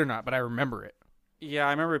was good or not, but I remember it. Yeah,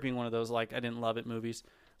 I remember it being one of those, like, I didn't love it movies.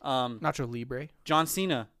 Nacho Libre. John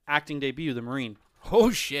Cena, acting debut, The Marine. Oh,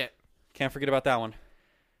 shit. Can't forget about that one.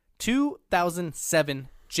 2007,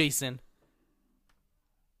 Jason.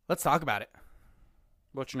 Let's talk about it.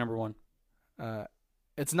 What's your number 1?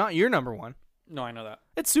 It's not your number 1. No, I know that.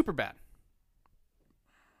 It's Superbad.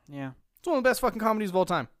 Yeah. It's one of the best fucking comedies of all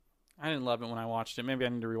time. I didn't love it when I watched it. Maybe I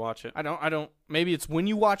need to rewatch it. I don't. Maybe it's when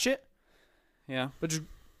you watch it, Yeah. but just,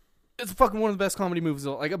 it's fucking one of the best comedy movies,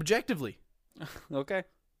 like, objectively. Okay.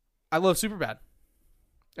 I love Superbad,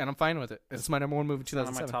 and I'm fine with it. It's my number 1 movie in It's one of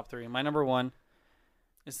my 2007. top 3. My number 1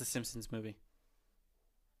 is The Simpsons movie.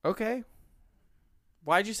 Okay.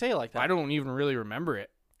 Why'd you say it like that? I don't even really remember it.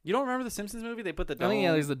 You don't remember The Simpsons movie? They put the I dome. think,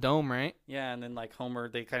 yeah, there's the dome, right? Yeah, and then like Homer,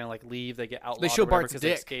 they kind of like leave. They get outlawed. They show or whatever Bart's 'cause dick.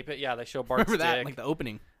 They escape it. Yeah, they show Bart's Remember that, dick. like the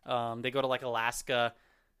opening. They go to like Alaska.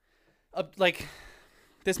 Like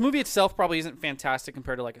this movie itself probably isn't fantastic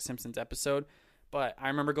compared to like a Simpsons episode, but I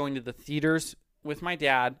remember going to the theaters with my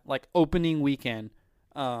dad like opening weekend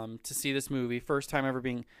to see this movie. First time ever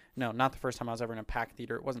being not the first time I was ever in a packed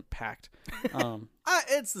theater. It wasn't packed.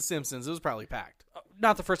 It's The Simpsons. It was probably packed.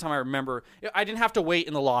 Not the first time I remember. I didn't have to wait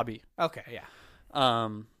in the lobby. Okay, yeah.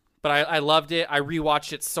 But I loved it. I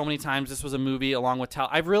rewatched it so many times. This was a movie along with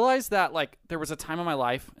I've realized that like there was a time in my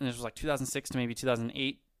life, and this was like 2006 to maybe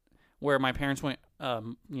 2008, where my parents went,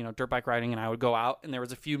 dirt bike riding, and I would go out, and there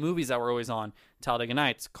was a few movies that were always on: Talladega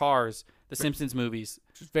Nights, Cars, the Simpsons movies.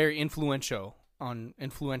 Just very influential on your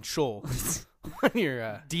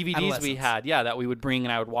DVDs we had, that we would bring,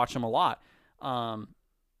 and I would watch them a lot.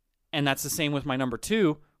 And that's the same with my number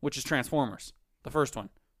 2, which is Transformers, the first one.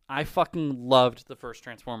 I fucking loved the first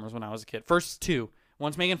Transformers when I was a kid. First two.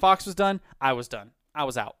 Once Megan Fox was done, I was done. I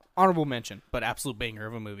was out. Honorable mention, but absolute banger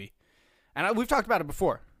of a movie. And we've talked about it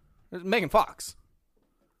before. Megan Fox.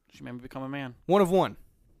 She made me become a man. One of one.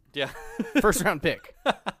 Yeah. First round pick.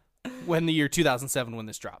 When the year 2007 when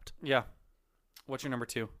this dropped. Yeah. What's your number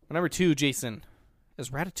 2? My number 2, Jason, is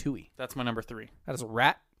Ratatouille. That's my number 3. That is a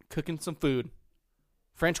rat cooking some food.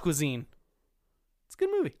 French cuisine. It's a good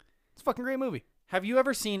movie. It's a fucking great movie. Have you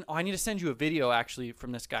ever seen... Oh, I need to send you a video, actually,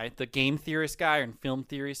 from this guy. The game theorist guy and film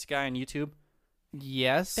theorist guy on YouTube.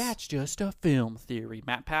 Yes. That's just a film theory.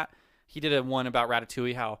 Matt Pat. He did a one about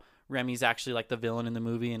Ratatouille, how Remy's actually like the villain in the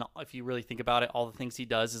movie. And if you really think about it, all the things he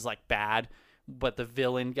does is like bad. But the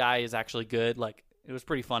villain guy is actually good. Like, it was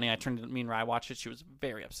pretty funny. Me and Rye watched it. She was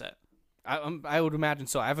very upset. I would imagine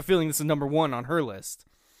so. I have a feeling this is number 1 on her list.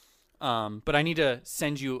 But I need to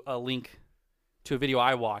send you a link to a video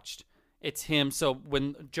I watched. It's him. So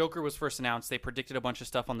when Joker was first announced, they predicted a bunch of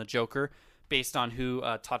stuff on the Joker based on who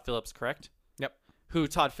Todd Phillips, correct? Yep. Who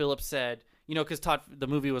Todd Phillips said, because the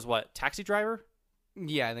movie was what? Taxi Driver?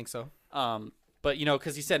 Yeah, I think so. But,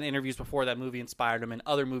 because he said in interviews before that movie inspired him and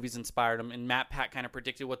other movies inspired him, and Matt Pat kind of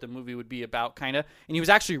predicted what the movie would be about, kind of. And he was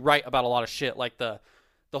actually right about a lot of shit, like the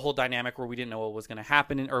whole dynamic where we didn't know what was going to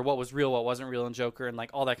happen or what was real, what wasn't real in Joker, and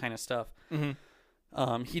like all that kind of stuff.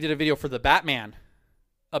 Mm-hmm. He did a video for the Batman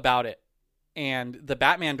about it, and the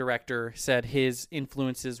Batman director said his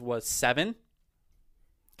influences was Seven.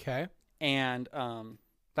 Okay. And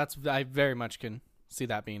I very much can see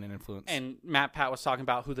that being an influence. And Matt Pat was talking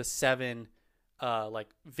about who the 7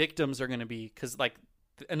 victims are going to be, because like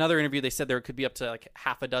another interview they said there could be up to like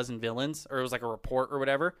half a dozen villains, or it was like a report or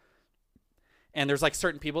whatever. And there's like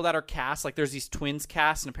certain people that are cast, like there's these twins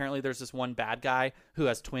cast, and apparently there's this one bad guy who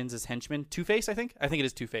has twins as henchmen. Two-Face, I think it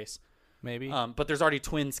is Two-Face. Maybe. But there's already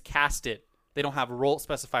twins casted. They don't have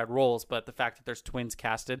specified roles, but the fact that there's twins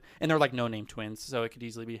casted, and they're like no-name twins, so it could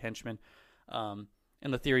easily be henchmen. And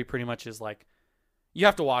the theory pretty much is like, you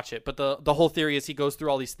have to watch it, but the whole theory is he goes through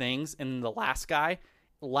all these things, and the last guy,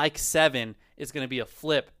 like Seven, is going to be a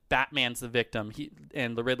flip. Batman's the victim.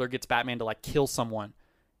 And the Riddler gets Batman to like kill someone.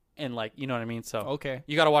 And like, you know what I mean? So okay.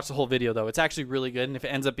 You got to watch the whole video, though. It's actually really good, and if it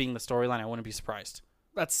ends up being the storyline, I wouldn't be surprised.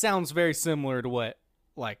 That sounds very similar to what,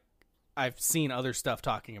 like, I've seen other stuff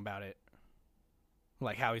talking about it.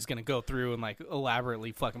 Like how he's going to go through and like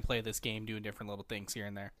elaborately fucking play this game, doing different little things here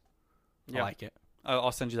and there. Yeah. I like it.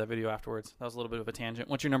 I'll send you that video afterwards. That was a little bit of a tangent.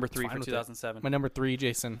 What's your number 3 for 2007? My number 3,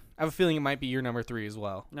 Jason. I have a feeling it might be your number 3 as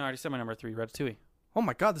well. No, I already said my number 3, Ratatouille. Oh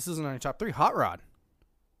my god, this isn't on your top 3. Hot Rod.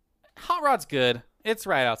 Hot Rod's good. It's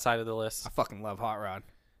right outside of the list. I fucking love Hot Rod.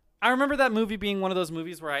 I remember that movie being one of those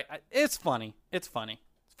movies where it's funny. It's funny.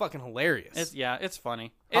 It's fucking hilarious. It's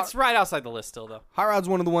funny. It's right outside the list still, though. Hot Rod's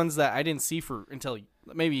one of the ones that I didn't see until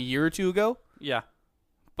maybe a year or two ago. Yeah.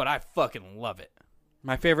 But I fucking love it.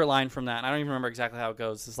 My favorite line from that, and I don't even remember exactly how it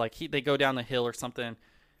goes, is like they go down the hill or something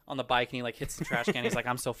on the bike, and he like hits the trash can. He's like,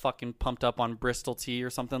 I'm so fucking pumped up on Bristol tea or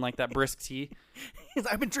something like that, brisk tea. He's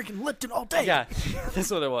like, I've been drinking Lipton all day. Yeah, that's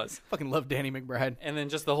what it was. Fucking love Danny McBride. And then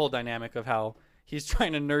just the whole dynamic of how he's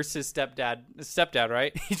trying to nurse his stepdad,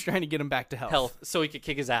 right? He's trying to get him back to health. So he could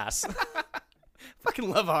kick his ass. Fucking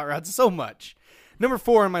love Hot Rod so much. Number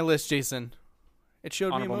 4 on my list, Jason. It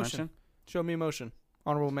showed Honorable me emotion. mention? Showed me emotion.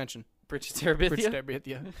 Honorable mention. Bridget Terabithia? Bridget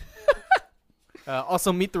Terabithia.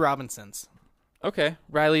 Also, Meet the Robinsons. Okay.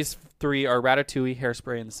 Riley's 3 are Ratatouille,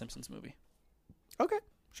 Hairspray, and The Simpsons movie. Okay,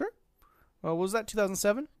 sure. What was that,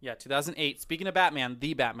 2007? Yeah, 2008. Speaking of Batman,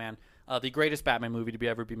 the Batman, the greatest Batman movie to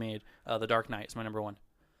ever be made, The Dark Knight is my number 1.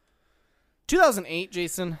 2008,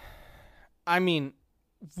 Jason. I mean,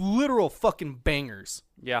 literal fucking bangers.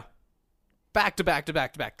 Yeah. Back to back to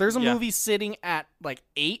back to back. There's a Yeah. movie sitting at like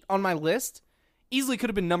 8 on my list. Easily could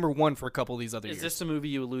have been number 1 for a couple of these other years. Is this the movie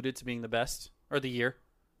you alluded to being the best? Or the year?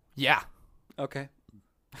 Yeah. Okay.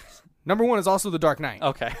 Number 1 is also The Dark Knight.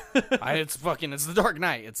 Okay. It's The Dark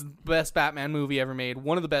Knight. It's the best Batman movie ever made.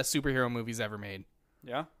 One of the best superhero movies ever made.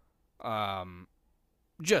 Yeah?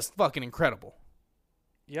 Just fucking incredible.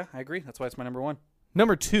 Yeah, I agree. That's why it's my number 1.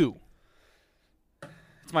 Number 2.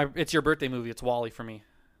 It's your birthday movie. It's WALL-E for me.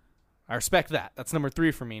 I respect that. That's number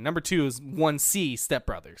 3 for me. Number 2 is 1C, Step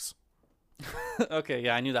Brothers. Okay,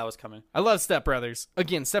 yeah, I knew that was coming. I love Step Brothers.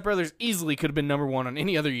 Again, Step Brothers easily could have been number 1 on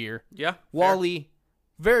any other year. Yeah. WALL-E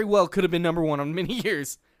very well could have been number 1 on many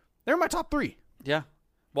years. They're my top 3. Yeah.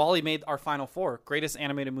 WALL-E made our final 4. Greatest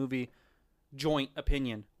animated movie joint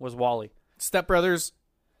opinion was WALL-E. Step Brothers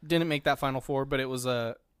didn't make that final 4, but it was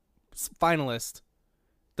a finalist.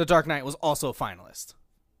 The Dark Knight was also a finalist.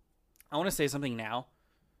 I want to say something now.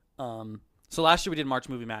 So last year we did March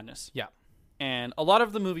Movie Madness. Yeah. And a lot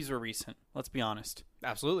of the movies were recent. Let's be honest.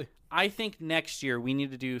 Absolutely. I think next year we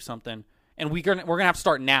need to do something, and we're gonna have to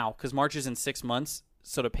start now because March is in 6 months.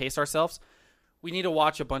 So to pace ourselves, we need to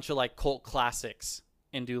watch a bunch of like cult classics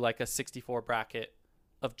and do like a 64 bracket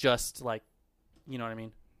of just like, you know what I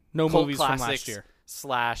mean? No Cult movies from classics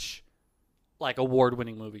last year. / like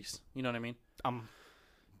award-winning movies. You know what I mean?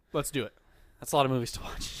 Let's do it. That's a lot of movies to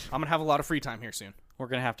watch. I'm gonna have a lot of free time here soon. We're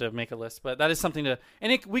gonna have to make a list, but that is something to.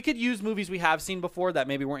 And we could use movies we have seen before that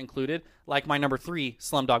maybe weren't included, like my number 3,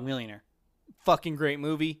 Slumdog Millionaire. Fucking great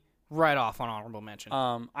movie. Right off on honorable mention.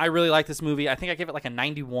 I really like this movie. I think I gave it like a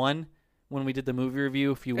 91 when we did the movie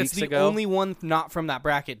review a few weeks ago. It's the only one not from that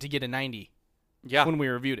bracket to get a 90. Yeah. When we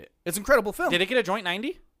reviewed it. It's an incredible film. Did it get a joint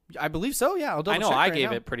 90? I believe so, yeah. I'll double I know check I right gave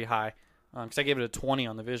now. it pretty high because I gave it a 20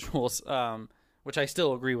 on the visuals, which I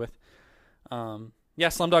still agree with. Yeah,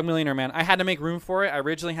 Slumdog Millionaire, man. I had to make room for it. I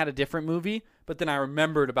originally had a different movie, but then I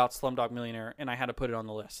remembered about Slumdog Millionaire, and I had to put it on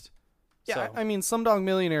the list. Yeah, So, I mean, Slumdog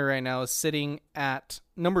Millionaire right now is sitting at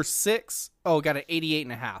number 6. Oh, got an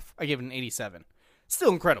 88.5. I gave it an 87.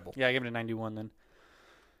 Still incredible. yeah, I gave it a 91 then.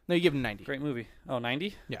 No, you give it a 90. Great movie. Oh,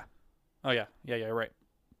 90? Yeah. Oh, yeah. Yeah, right.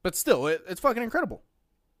 But still, it's fucking incredible.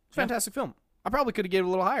 It's a Yeah. fantastic film. I probably could have gave it a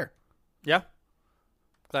little higher. Yeah.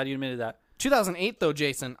 Glad you admitted that. 2008, though,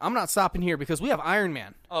 Jason, I'm not stopping here because we have Iron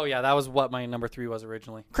Man. Oh, yeah, that was what my number 3 was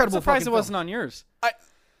originally. Incredible I'm surprised fucking it wasn't on yours.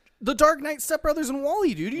 The Dark Knight, Step Brothers, and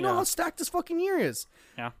Wall-E, dude. You know Yeah. how stacked this fucking year is.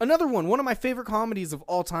 Yeah. Another one of my favorite comedies of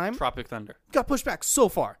all time, Tropic Thunder. got pushed back so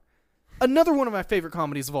far. Another one of my favorite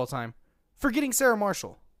comedies of all time, Forgetting Sarah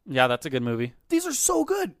Marshall. Yeah, that's a good movie. These are so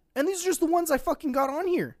good. And these are just the ones I fucking got on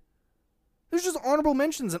here. There's just honorable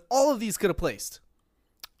mentions, and all of these could have placed.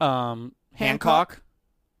 Hancock.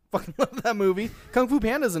 Fucking love that movie. Kung Fu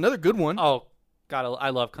Panda is another good one. Oh, God, I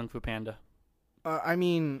love Kung Fu Panda. I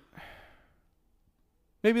mean,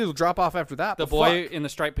 maybe it'll drop off after that. The but Boy fuck. in the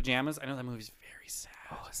Striped Pajamas. I know that movie's very sad.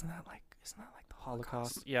 Oh, isn't that like the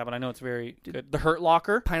Holocaust. Yeah, but I know it's very good. The Hurt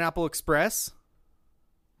Locker. Pineapple Express?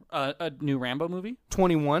 A new Rambo movie.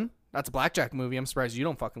 21. That's a blackjack movie. I'm surprised you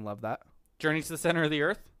don't fucking love that. Journey to the Center of the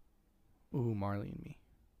Earth. Ooh, Marley and Me.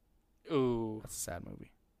 Ooh. That's a sad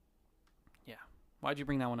movie. Yeah. Why'd you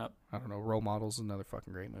bring that one up? I don't know. Role Models is another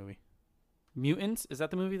fucking great movie. Mutants. Is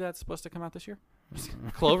that the movie that's supposed to come out this year?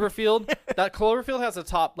 Cloverfield. That Cloverfield has a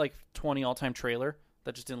top like 20 all-time trailer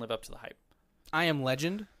that just didn't live up to the hype. I Am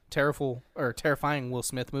Legend. Terrifying Will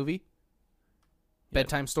Smith movie.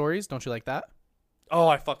 Bedtime Stories. Don't you like that? Oh,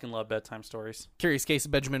 I fucking love Bedtime Stories. Curious Case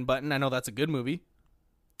of Benjamin Button. I know that's a good movie.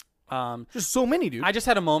 Um, Just so many, dude. I just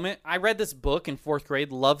had a moment. I read this book in 4th grade,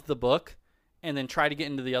 loved the book, and then tried to get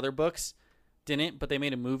into the other books. Didn't, but they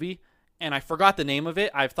made a movie, and I forgot the name of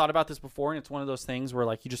it. I've thought about this before, and it's one of those things where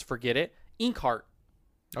like you just forget it. Inkheart.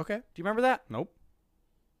 Okay. Do you remember that? Nope.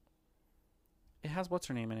 It has what's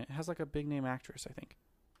her name in it. It has like a big name actress, I think.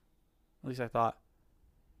 At least I thought.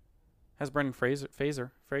 It has Brendan Fraser.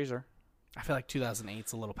 I feel like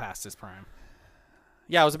 2008's a little past his prime.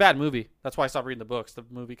 Yeah, it was a bad movie. That's why I stopped reading the books. The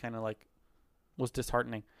movie kind of like was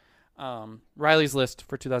disheartening. Riley's list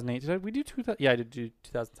for 2008. Did we do 2000? Yeah, I did do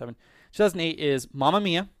 2007. 2008 is Mamma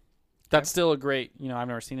Mia. That's still a great, I've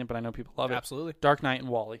never seen it, but I know people love it. Absolutely. Dark Knight and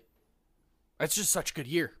Wall-E. It's just such a good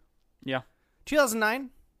year. Yeah. 2009,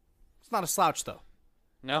 it's not a slouch, though.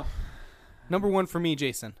 No. Number 1 for me,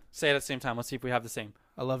 Jason. Say it at the same time. Let's see if we have the same.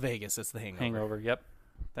 I love Vegas. It's The Hangover. Hangover. Yep.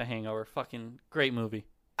 The Hangover. Fucking great movie.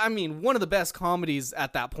 I mean, one of the best comedies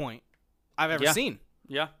at that point I've ever seen.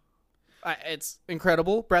 Yeah. It's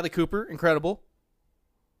incredible. Bradley Cooper, incredible.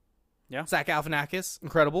 Yeah. Zach Galifianakis,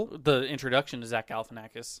 incredible. The introduction to Zach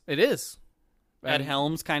Galifianakis. It is. Ed And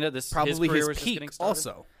Helms, kind of. probably career his was just peak getting started.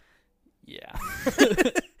 also. Yeah.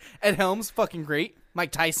 Ed Helms, fucking great.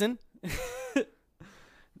 Mike Tyson.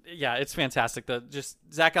 Yeah, it's fantastic.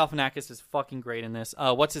 Zach Galifianakis is fucking great in this.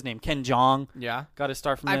 What's his name? Ken Jeong. Yeah. Got his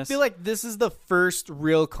start from I this. feel like this is the first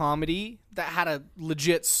real comedy that had a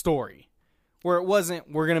legit story. Where it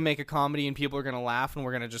wasn't, we're going to make a comedy and people are going to laugh and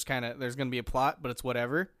we're going to just there's going to be a plot, but it's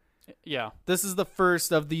whatever. Yeah. This is the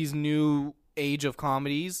first of these new age of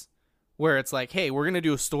comedies where it's like, hey, we're going to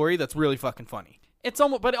do a story that's really fucking funny. It's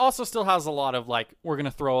almost, but it also still has a lot of like, we're going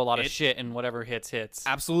to throw a lot of shit and whatever hits.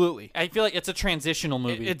 Absolutely. I feel like it's a transitional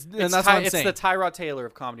movie. And that's what I'm saying. It's the Tyrod Taylor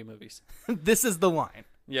of comedy movies. This is the line.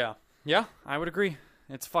 Yeah. Yeah, I would agree.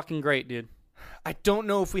 It's fucking great, dude. I don't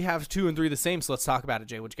know if we have 2 and 3 the same, so let's talk about it,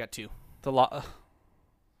 Jay. What you got 2?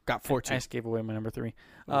 Got 4 I 2. just gave away my number 3.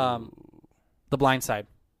 The Blind Side.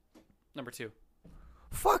 Number 2.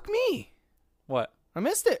 Fuck me. What? I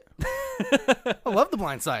missed it. I love The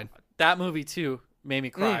Blind Side. That movie too made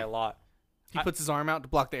me cry a lot. He puts his arm out to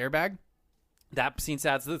block the airbag. That scene's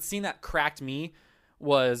sad. So the scene that cracked me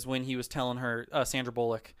was when he was telling her, Sandra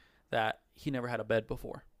Bullock, that he never had a bed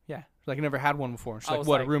before. Yeah. Like, I never had one before. She's I like, was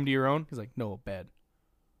what, like- a room to your own? He's like, no, a bed.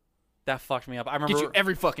 That fucked me up. I remember Get you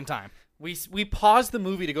every fucking time. we paused the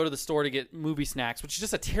movie to go to the store to get movie snacks, which is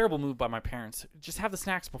just a terrible move by my parents. Just have the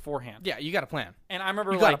snacks beforehand. Yeah, you got to plan. And I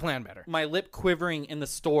remember You got to like plan better. my lip quivering in the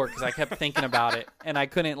store because I kept thinking about it, and I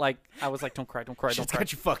couldn't I was like, don't cry, don't cry, don't Just cry.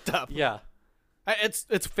 got you fucked up. Yeah. It's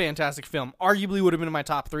a fantastic film. Arguably would have been in my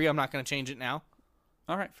top 3. I'm not going to change it now.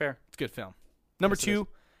 All right, fair. It's a good film. Number Yes, it 2,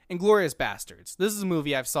 Inglourious Bastards. This is a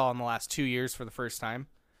movie I've saw in the last 2 years for the first time.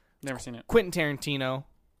 Never seen it. Quentin Tarantino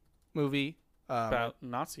movie. About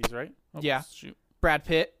Nazis, right? Oh, yeah. Shoot. Brad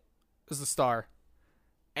Pitt is the star.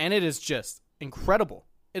 And it is just incredible.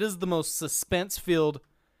 It is the most suspense-filled,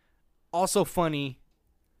 also funny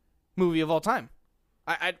movie of all time.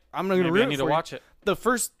 I'm not going to Maybe ruin I need it to for you. watch it. The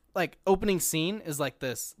first opening scene is like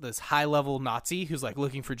this high-level Nazi who's like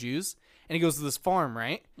looking for Jews, and he goes to this farm,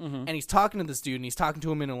 right? Mm-hmm. And he's talking to this dude, and he's talking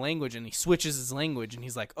to him in a language, and he switches his language, and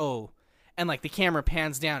he's like, oh. And like the camera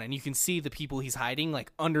pans down, and you can see the people he's hiding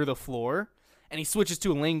like under the floor. And he switches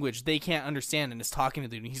to a language they can't understand and is talking to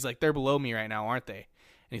the dude. And he's like, they're below me right now, aren't they? And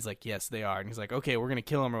he's like, yes, they are. And he's like, okay, we're going to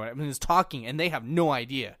kill him or whatever. And he's talking, and they have no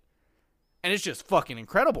idea. And it's just fucking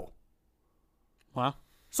incredible. Wow.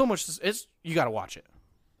 So much. You got to watch it.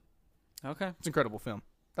 Okay. It's an incredible film.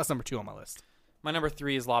 That's number 2 on my list. My number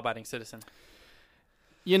 3 is Law Abiding Citizen.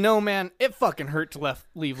 You know, man, it fucking hurt to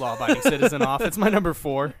leave Law Abiding Citizen off. It's my number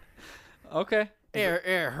 4. Okay. It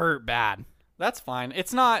hurt bad. That's fine.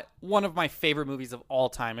 It's not one of my favorite movies of all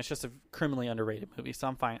time. It's just a criminally underrated movie, so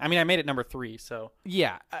I'm fine. I mean, I made it number 3, so.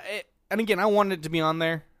 Yeah. And again, I wanted it to be on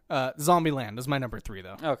there. Zombieland is my number 3,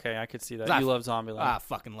 though. Okay, I could see that. You love Zombieland. I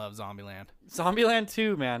fucking love Zombieland. Zombieland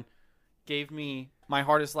 2, man, gave me my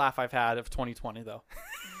hardest laugh I've had of 2020, though.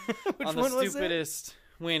 Which on the one was it? stupidest,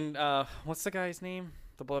 when, what's the guy's name?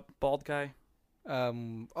 The bald guy?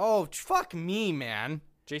 Fuck me, man.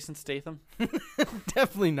 Jason Statham?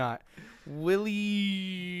 Definitely not.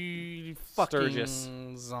 Willie fucking Sturgis.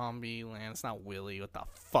 Zombieland. It's not Willie. What the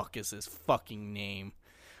fuck is his fucking name?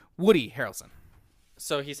 Woody Harrelson.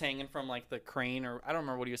 So he's hanging from, like, the crane, or I don't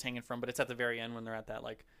remember what he was hanging from, but it's at the very end when they're at that,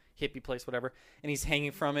 like, hippie place, whatever. And he's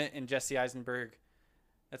hanging from it, and Jesse Eisenberg,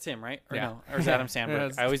 that's him, right? Or Yeah. no? Or is Adam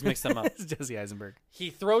Sandberg? I always mix them up. It's Jesse Eisenberg. He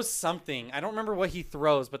throws something. I don't remember what he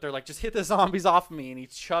throws, but they're like, just hit the zombies off me. And he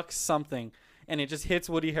chucks something, and it just hits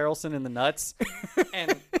Woody Harrelson in the nuts.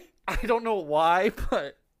 And I don't know why,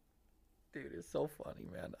 but dude, it's so funny,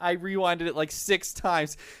 man. I rewinded it like 6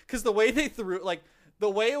 times because the way they threw, like, the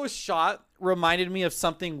way it was shot reminded me of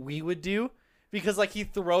something we would do. Because, like, he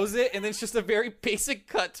throws it, and then it's just a very basic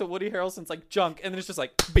cut to Woody Harrelson's, like, junk. And then it's just,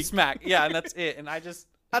 like, smack. Yeah, and that's it. And I just...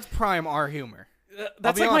 That's prime R humor.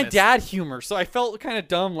 That's be like my honest. dad humor, so I felt kind of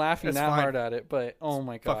dumb laughing It's that fine. hard at it. But oh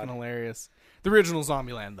my god, Fucking hilarious. The original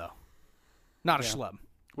Zombieland, though. Not a schlub.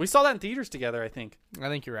 we saw that in theaters together. I think. I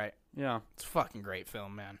think you're right. Yeah. It's a fucking great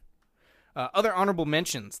film, man. Other honorable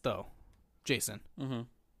mentions, though, Jason. Mm-hmm.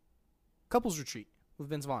 Couples Retreat with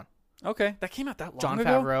Vince Vaughn. Okay, that came out that long Jon ago.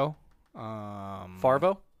 Favreau.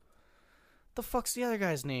 Farvo. The fuck's the other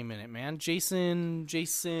guy's name in it, man? Jason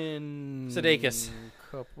Sudeikis.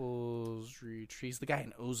 Couples Retreat. He's the guy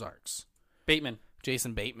in Ozarks. Bateman.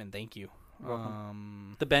 Jason Bateman, thank you.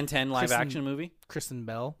 The Ben 10 live Kristen- action movie. Kristen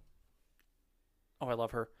Bell. Oh, I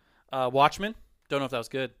love her. Watchmen. Don't know if that was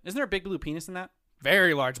good. Isn't there a big blue penis in that?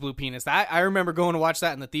 Very large blue penis. I remember going to watch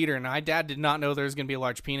that in the theater, and my dad did not know there was going to be a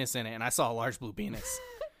large penis in it, and I saw a large blue penis.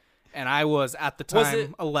 And I was, at the Was time,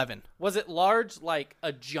 it- 11. Was it large like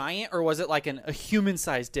a giant, or was it like a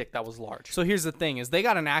human-sized dick that was large? So here's the thing: is they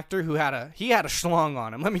got an actor who had a schlong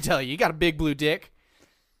on him. Let me tell you, he got a big blue dick,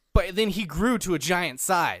 but then he grew to a giant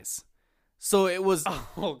size. So it was,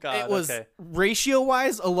 Oh god. it was okay.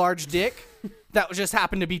 ratio-wise a large dick that just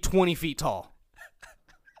happened to be 20 feet tall,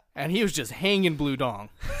 and he was just hanging blue dong.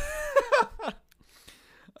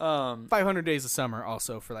 500 Days of Summer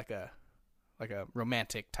also for like a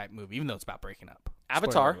romantic type movie, even though it's about breaking up.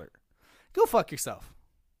 Avatar. Spoiler alert. Go fuck yourself.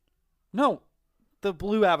 No, the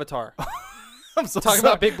blue Avatar. I'm so Talking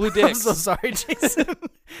sorry. about big blue I'm dicks. so sorry, Jason.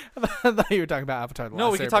 I thought you were talking about Avatar. The No,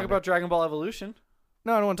 Last we can talk Airbender. about Dragon Ball Evolution.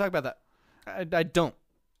 No, I don't want to talk about that. I don't.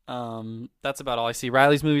 That's about all I see.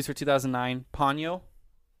 Riley's movies for 2009. Ponyo,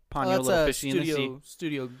 That's Little Fishy in the Sea.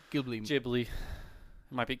 Studio Ghibli. Ghibli. It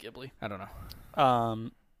might be Ghibli. I don't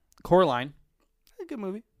know. Coraline A good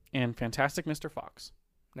movie. and Fantastic Mr. Fox.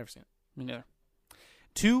 Never seen it. Me neither.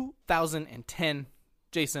 2010.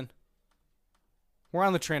 Jason. We're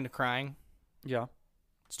on the trend of crying. Yeah.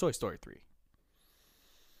 It's Toy Story 3.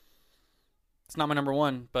 It's not my number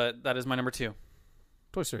one, but that is my number two.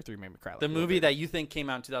 Toy Story 3 made me cry. The movie that you think came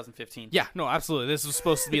out in 2015. Yeah, no, absolutely. This was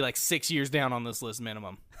supposed to be like 6 years down on this list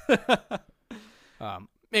minimum. Made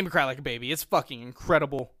me cry like a baby. It's fucking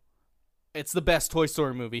incredible. It's the best Toy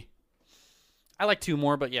Story movie. I like 2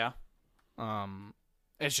 more, but yeah.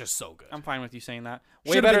 It's just so good. I'm fine with you saying that.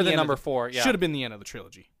 Way Should've better been the than end number of the- 4. Yeah. Should have been the end of the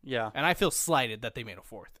trilogy. Yeah. And I feel slighted that they made a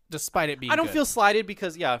 4th, despite it being I don't good. feel slighted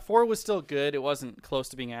because, 4 was still good. It wasn't close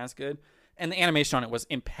to being as good. And the animation on it was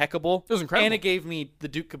impeccable. It was incredible. And it gave me the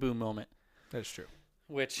Duke Kaboom moment, That's true.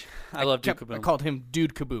 which I love Duke I Kaboom. called him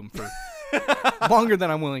Dude Kaboom for longer than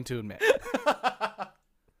I'm willing to admit.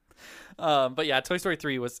 But yeah, Toy Story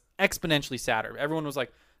 3 was exponentially sadder. Everyone was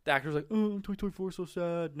like, the actors were like, oh, Toy Story 4 is so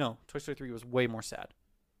sad. No, Toy Story 3 was way more sad.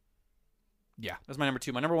 Yeah. That's my number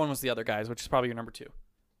 2. My number 1 was The Other Guys, which is probably your number 2.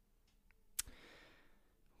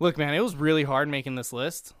 Look, man, it was really hard making this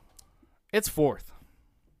list. It's 4th.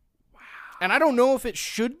 Wow. And I don't know if it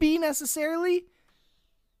should be necessarily,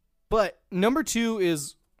 but number 2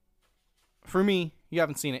 is, for me, you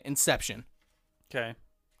haven't seen it, Inception. Okay.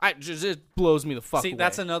 It blows me the fuck See, away.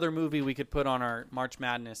 that's another movie we could put on our March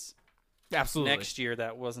Madness Absolutely. next year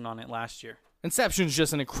that wasn't on it last year. Inception's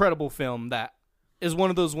just an incredible film that is one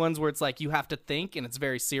of those ones where it's like you have to think and it's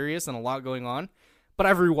very serious and a lot going on. But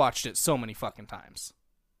I've rewatched it so many fucking times.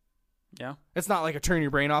 Yeah. It's not like a turn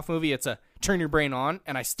your brain off movie. It's a turn your brain on,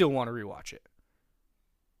 and I still want to rewatch it.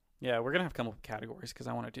 Yeah, we're going to have to come up with categories because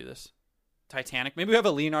I want to do this. Titanic. Maybe we have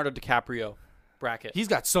a Leonardo DiCaprio bracket. He's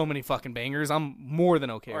got so many fucking bangers. I'm more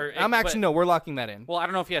than okay. Or I'm actually, no, we're locking that in. Well, I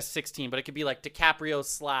don't know if he has 16, but it could be like DiCaprio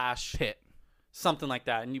 / Pitt. something like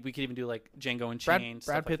that. And we could even do like Django and Brad Chain.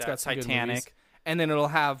 stuff like Pitt's that. got some good Titanic. movies. And then it'll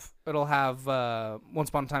have Once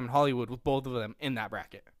Upon a Time in Hollywood with both of them in that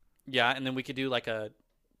bracket. Yeah, and then we could do like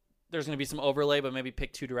there's going to be some overlay, but maybe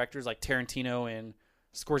pick 2 directors like Tarantino and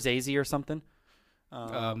Scorsese or something.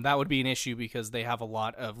 That would be an issue because they have a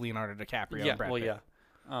lot of Leonardo DiCaprio Yeah, and Brad well, Pitt.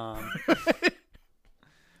 yeah.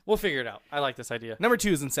 We'll figure it out. I like this idea. Number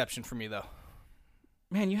 2 is Inception for me, though.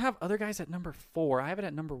 Man, you have other guys at number 4. I have it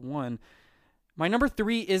at number 1. My number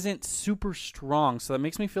 3 isn't super strong, so that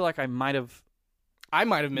makes me feel like I might have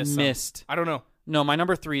missed some. I don't know. No, my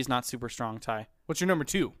number 3 is not super strong, Ty. What's your number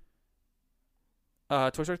 2? Toy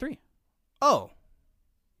Story 3. Oh.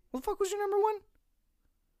 What the fuck was your number 1?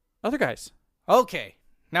 Other guys. Okay.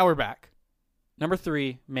 Now we're back. Number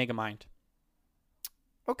 3, Megamind.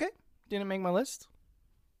 Okay. Didn't make my list.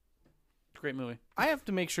 Great movie. I have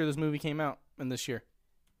to make sure this movie came out in this year.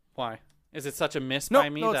 Why? Is it such a miss No, by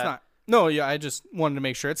me? no, it's not. No, yeah, I just wanted to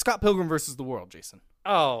make sure. It's Scott Pilgrim versus the World, Jason.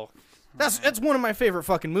 Oh. That's one of my favorite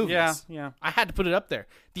fucking movies. Yeah. I had to put it up there.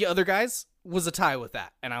 The Other Guys was a tie with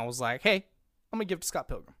that, and I was like, hey, I'm going to give it to Scott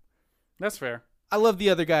Pilgrim. That's fair. I love The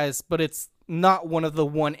Other Guys, but it's not one of the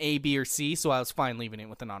 1A, B, or C, so I was fine leaving it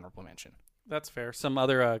with an honorable mention. That's fair. Some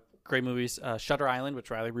other great movies. Shutter Island, which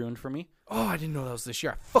Riley ruined for me. Oh, I didn't know that was this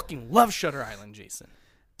year. I fucking love Shutter Island, Jason.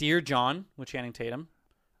 Dear John, with Channing Tatum.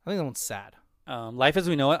 I think that one's sad. Life as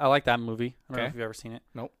We Know It. I like that movie. I don't know Okay. if you've ever seen it.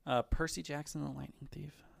 Nope. Percy Jackson, the Lightning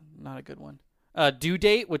Thief. Not a good one. Due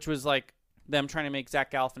Date, which was like them trying to make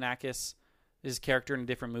Zach Galifianakis his character in a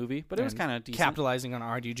different movie, but it was And kind of decent. Capitalizing on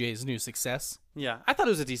RDJ's new success. Yeah, I thought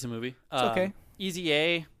it was a decent movie. It's okay. Easy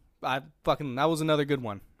A. That was another good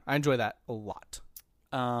one. I enjoy that a lot.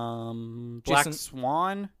 Black Jason,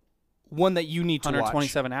 Swan. One that you need to watch.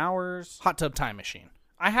 127 Hours. Hot Tub Time Machine.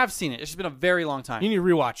 I have seen it. It's just been a very long time. You need to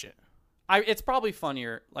rewatch it. It's probably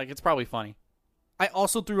funnier. Like, it's probably funny. I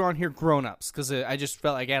also threw on here Grown Ups because I just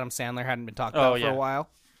felt like Adam Sandler hadn't been talked about for a while.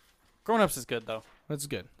 Grown Ups is good, though. That's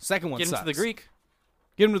good. Second one Get sucks. into the Greek.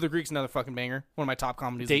 Get Him to the Greek's another fucking banger. One of my top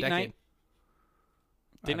comedies Date of the decade. Night.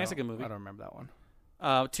 Date Night's a good movie. I don't remember that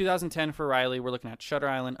one. 2010 for Riley. We're looking at Shutter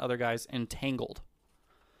Island, Other Guys, and Tangled.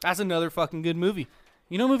 That's another fucking good movie.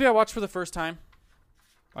 You know a movie I watched for the first time?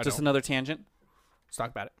 I Just don't. another tangent. Let's talk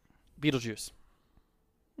about it. Beetlejuice.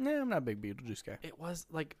 Nah, I'm not a big Beetlejuice guy. It was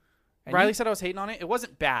like And Riley you- said I was hating on it. It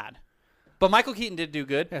wasn't bad, but Michael Keaton did do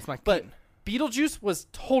good. That's Mike But Keaton. Beetlejuice was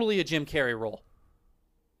totally a Jim Carrey role.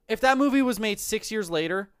 If that movie was made 6 years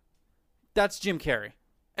later, that's Jim Carrey.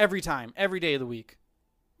 Every time, every day of the week.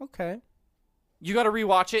 Okay. You got to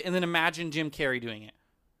rewatch it and then imagine Jim Carrey doing it.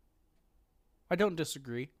 I don't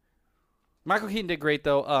disagree. Michael Keaton did great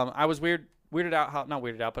though. I was weirded out. Not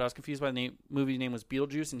weirded out, but I was confused why the movie's name was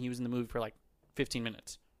Beetlejuice, and he was in the movie for like 15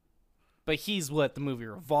 minutes. But he's what the movie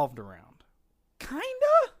revolved around. Kinda.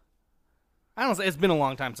 I don't know. It's been a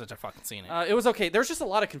long time since I've fucking seen it. It was okay. There was just a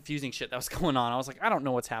lot of confusing shit that was going on. I was like, I don't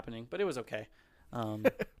know what's happening, but it was okay.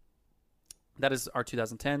 That is our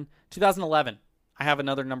 2010. 2011. I have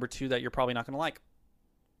another number 2 that you're probably not going to like.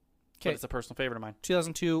 but it's a personal favorite of mine.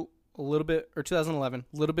 2002, a little bit, or 2011,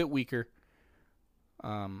 a little bit weaker.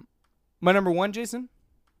 My number one, Jason,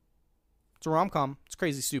 it's a rom-com. It's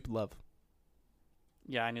Crazy Stupid Love.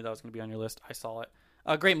 Yeah, I knew that was going to be on your list. I saw it.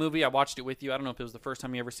 A great movie. I watched it with you. I don't know if it was the first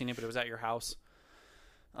time you ever seen it, but it was at your house.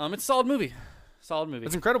 It's a solid movie. Solid movie.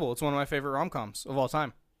 It's incredible. It's one of my favorite rom-coms of all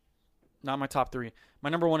time. Not my top 3. My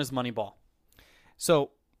number 1 is Moneyball.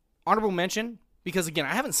 So, honorable mention, because again,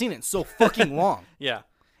 I haven't seen it in so fucking long. Yeah.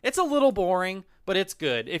 It's a little boring, but it's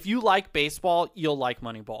good. If you like baseball, you'll like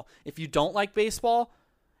Moneyball. If you don't like baseball,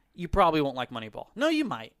 you probably won't like Moneyball. No, you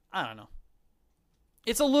might. I don't know.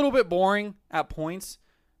 It's a little bit boring at points,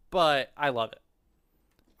 but I love it.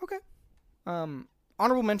 Okay.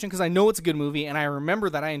 Honorable mention because I know it's a good movie, and I remember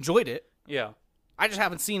that I enjoyed it. Yeah. I just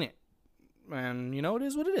haven't seen it. And, you know, it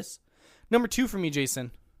is what it is. Number 2 for me,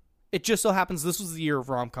 Jason. It just so happens this was the year of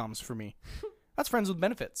rom-coms for me. That's Friends with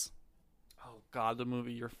Benefits. Oh, God, the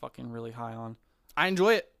movie you're fucking really high on. I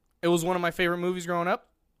enjoy it. It was one of my favorite movies growing up.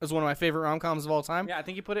 It was one of my favorite rom-coms of all time. Yeah, I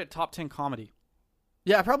think you put it top 10 comedy.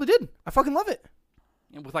 Yeah, I probably did. I fucking love it.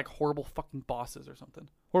 With, like, horrible fucking bosses or something.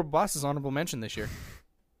 Horrible Bosses honorable mention this year.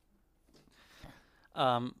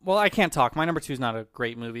 Well, I can't talk. My number 2 is not a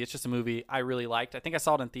great movie. It's just a movie I really liked. I think I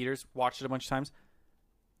saw it in theaters, watched it a bunch of times.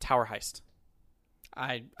 Tower Heist.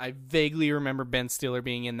 I vaguely remember Ben Stiller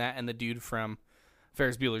being in that and the dude from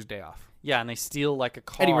Ferris Bueller's Day Off. Yeah, and they steal, like, a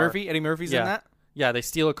car. Eddie Murphy? Eddie Murphy's in that? Yeah, they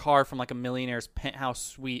steal a car from, like, a millionaire's penthouse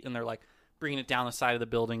suite, and they're, like, bringing it down the side of the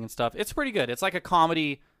building and stuff. It's pretty good. It's like a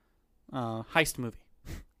comedy heist movie.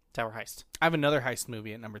 Tower Heist. I have another heist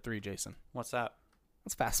movie at number 3, Jason. What's that?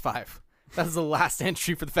 That's Fast 5. That's the last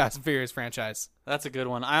entry for the Fast and Furious franchise. That's a good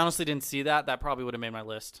one. I honestly didn't see that. That probably would have made my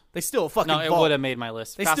list. They still fucking No, it vault. would have made my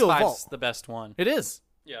list. They Fast still 5's vault. the best one. It is.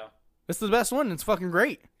 Yeah. It's the best one. It's fucking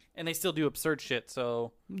great. And they still do absurd shit,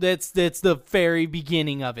 so... That's the very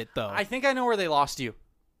beginning of it, though. I think I know where they lost you.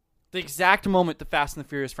 The exact moment the Fast and the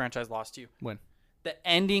Furious franchise lost you. When? The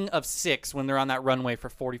ending of 6 when they're on that runway for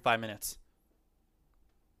 45 minutes.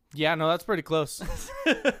 Yeah, no, that's pretty close.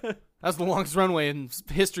 That's the longest runway in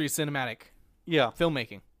history of cinematic Yeah.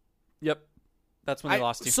 filmmaking. Yep. That's when they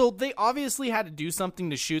lost you. So they obviously had to do something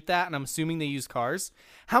to shoot that, and I'm assuming they used cars.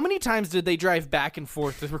 How many times did they drive back and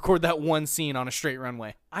forth to record that one scene on a straight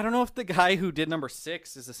runway? I don't know if the guy who did number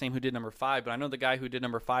 6 is the same who did number 5, but I know the guy who did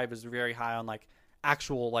number 5 is very high on, like,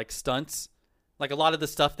 actual, like, stunts. Like, a lot of the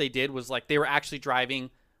stuff they did was, like, they were actually driving,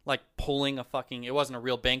 like, pulling a fucking... It wasn't a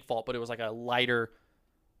real bank vault, but it was, like, a lighter...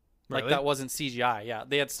 Like, Really? that wasn't CGI. Yeah,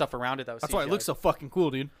 they had stuff around it that was That's CGI. why it looks so fucking cool,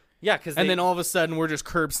 dude. Yeah, because And then all of a sudden, we're just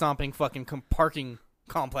curb stomping fucking parking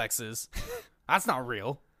complexes. That's not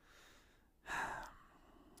real.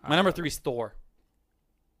 My number 3 is Thor.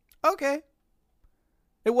 Okay.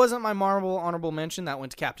 It wasn't my Marvel honorable mention. That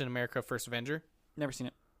went to Captain America: First Avenger. Never seen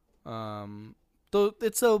it. Though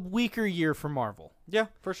it's a weaker year for Marvel. Yeah,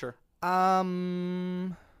 for sure.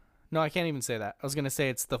 No, I can't even say that. I was gonna say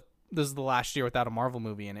this is the last year without a Marvel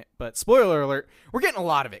movie in it. But spoiler alert, we're getting a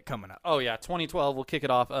lot of it coming up. Oh, yeah, 2012 will kick it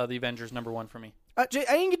off. The Avengers number 1 for me. Jay,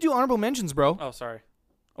 I didn't get to do honorable mentions, bro. Oh, sorry.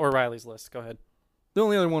 Or Riley's list. Go ahead. The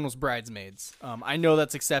only other one was Bridesmaids. I know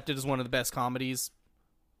that's accepted as one of the best comedies,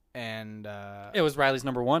 and It was Riley's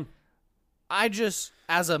number 1. I just,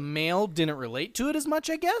 as a male, didn't relate to it as much,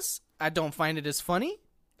 I guess. I don't find it as funny.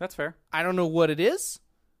 That's fair. I don't know what it is.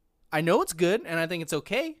 I know it's good, and I think it's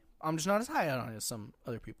okay. I'm just not as high on it as some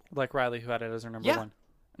other people. Like Riley, who had it as her number Yeah. 1.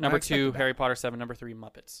 Number 2, expected that. Harry Potter 7. Number 3,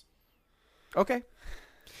 Muppets. Okay.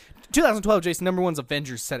 2012, Jason, number 1's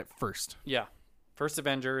Avengers set it first. Yeah. First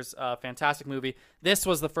Avengers, fantastic movie. This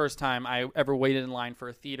was the first time I ever waited in line for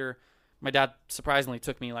a theater. My dad surprisingly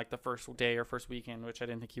took me like the first day or first weekend, which I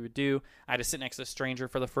didn't think he would do. I had to sit next to a stranger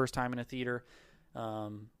for the first time in a theater.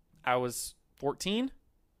 I was 14,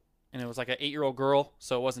 and it was like an 8-year-old girl,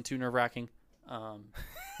 so it wasn't too nerve-wracking.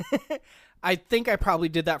 I think I probably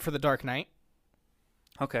did that for The Dark Knight.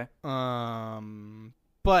 Okay.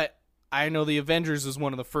 But I know The Avengers is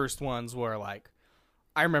one of the first ones where, like,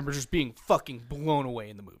 I remember just being fucking blown away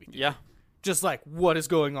in the movie. Dude. Yeah. Just like, what is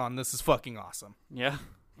going on? This is fucking awesome. Yeah.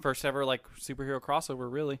 First ever like superhero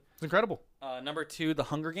crossover, really. It's incredible. Number 2, The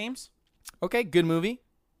Hunger Games. Okay, good movie.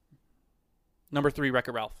 Number 3,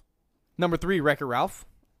 Wreck-It Ralph. Number 3, Wreck-It Ralph.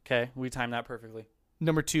 Okay, we timed that perfectly.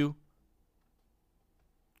 Number 2,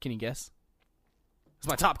 can you guess? It's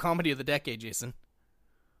my top comedy of the decade, Jason.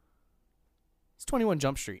 It's 21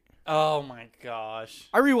 Jump Street. Oh my gosh.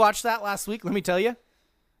 I rewatched that last week. Let me tell you,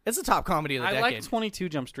 it's a top comedy of the I decade. like 22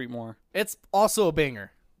 Jump Street more. It's also a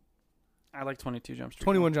banger. I like 22 Jump Street.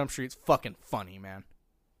 21 Jump Street's fucking funny, man.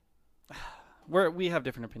 We have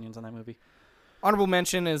different opinions on that movie. Honorable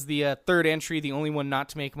mention is the third entry, the only one not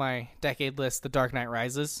to make my decade list, The Dark Knight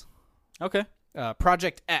Rises. Okay.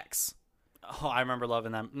 Project X Oh, I remember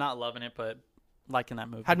loving that. Not loving it, but liking that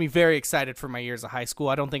movie. had me very excited for my years of high school.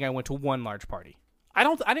 I don't think I went to one large party. I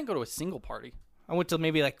didn't go to a single party. I went to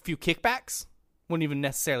maybe like a few kickbacks. Wouldn't even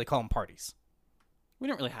necessarily call them parties. We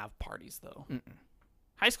didn't really have parties though.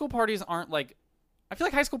 High school parties aren't like. I feel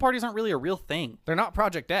like high school parties aren't really a real thing. They're not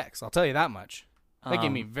Project X, I'll tell you that much. They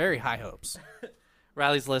gave me very high hopes.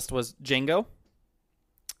 Riley's list was Django,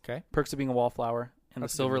 Okay. Perks of Being a Wallflower, and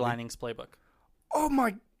That's a The good Silver movie. Linings Playbook. Oh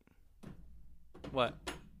my, What?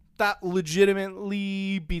 that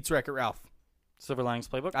legitimately beats Wreck-It Ralph. Silver Linings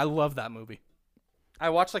Playbook? I love that movie. I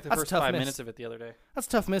watched like the That's a first tough 5 miss. minutes of it the other day. That's a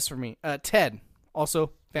tough miss for me. Ted,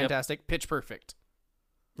 also fantastic. Pitch Perfect.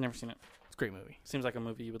 Never seen it. It's a great movie. Seems like a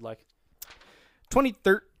movie you would like.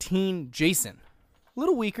 2013 Jason. A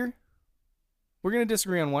little weaker. We're going to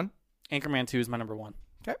disagree on one. Anchorman 2 is my number 1.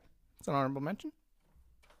 Okay. It's an honorable mention.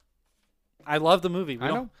 I love the movie. I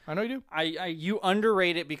know you do. You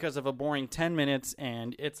underrate it because of a boring 10 minutes,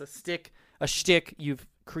 and it's a shtick you've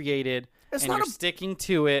created, It's and not you're a- sticking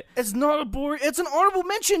to it. It's not a boring. It's an honorable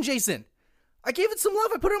mention, Jason. I gave it some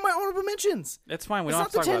love. I put it in my honorable mentions. It's fine. We It's don't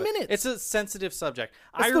not have to the talk 10 about it. minutes. It's a sensitive subject.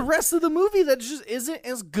 It's the rest of the movie that just isn't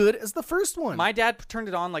as good as the first one. My dad turned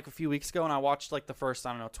it on like a few weeks ago, and I watched like the first,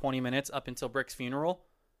 20 minutes up until Brick's funeral,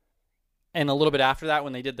 and a little bit after that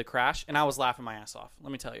when they did the crash, and I was laughing my ass off.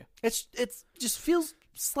 Let me tell you. It's just feels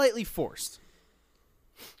slightly forced.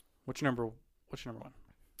 What's your number 1?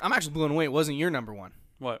 I'm actually blown away. It wasn't your number one.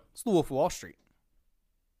 What? It's The Wolf of Wall Street.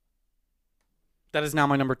 That is now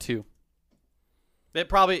my number 2.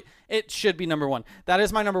 It should be number 1. That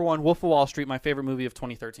is my number 1. Wolf of Wall Street, my favorite movie of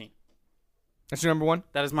 2013. That's your number one?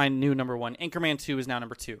 That is my new number 1. Anchorman 2 is now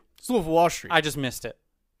number 2. It's The Wolf of Wall Street. I just missed it.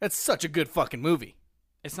 That's such a good fucking movie.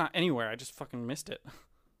 It's not anywhere. I just fucking missed it.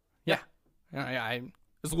 Yeah.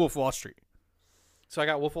 It's The Wolf of Wall Street. So I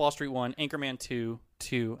got Wolf of Wall Street 1, Anchorman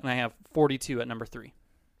 2, and I have 42 at number 3.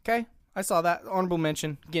 Okay. I saw that. Honorable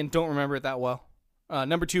mention. Again, don't remember it that well.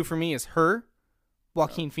 Number 2 for me is Her.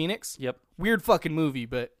 Joaquin Phoenix. Yep. Weird fucking movie,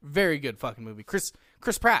 but very good fucking movie. Chris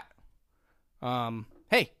Pratt.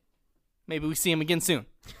 Hey, maybe we see him again soon.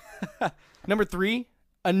 Number 3,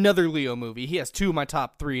 another Leo movie. He has 2 of my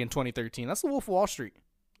top 3 in 2013. That's The Wolf of Wall Street.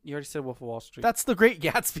 You already said Wolf of Wall Street. That's The Great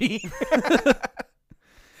Gatsby.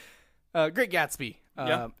 Great Gatsby.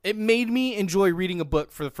 Yeah. It made me enjoy reading a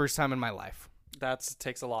book for the first time in my life. That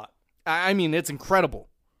takes a lot. I mean, it's incredible.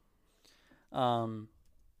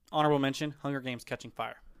 Honorable mention, Hunger Games Catching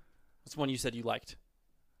Fire. That's one you said you liked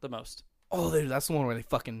the most. Oh, dude, that's the one where they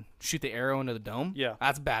fucking shoot the arrow into the dome? Yeah.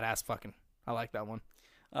 That's badass fucking. I like that one.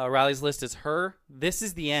 Riley's list is Her. This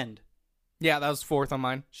Is the End. Yeah, that was 4th on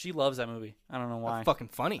mine. She loves that movie. I don't know why. That's fucking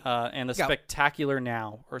funny. And The Yeah. Spectacular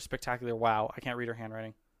Now, or Spectacular Wow. I can't read her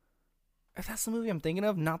handwriting. If that's the movie I'm thinking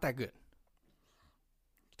of, not that good.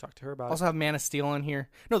 Talk to her about Also have Man of Steel on here.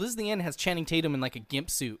 No, This Is the End has Channing Tatum in like a gimp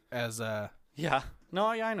suit as it. Yeah.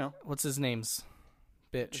 No, yeah, I know. what's his name's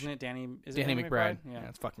bitch? Isn't it Danny? Is Danny it McBride. Yeah.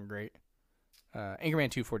 It's fucking great. Anchorman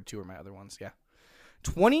 2, 42 are my other ones. Yeah.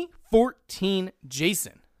 2014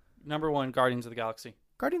 Jason. Number 1, Guardians of the Galaxy.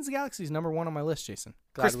 Guardians of the Galaxy is number 1 on my list, Jason.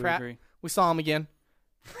 Glad Chris we Pratt. agree. We saw him again.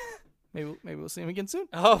 maybe we'll see him again soon.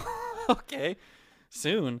 Oh, okay.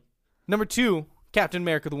 Soon. Number 2, Captain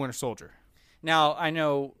America: The Winter Soldier. Now I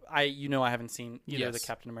know I haven't seen either of the Yes.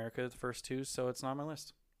 Captain America, the first 2, so it's not on my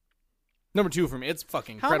list. Number 2 for me. It's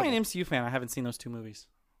fucking How am incredible. I an MCU fan? I haven't seen those 2 movies.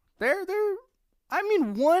 They're I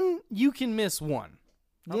mean, one you can miss one.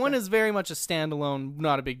 One Okay. is very much a standalone,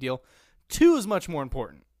 not a big deal. 2 is much more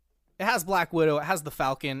important. It has Black Widow, it has the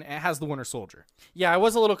Falcon, it has the Winter Soldier. Yeah, I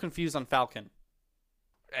was a little confused on Falcon.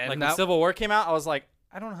 And Like that- when Civil War came out, I was like,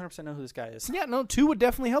 I don't 100% know who this guy is. yeah, no, 2 would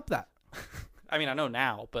definitely help that. I mean, I know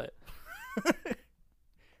now, but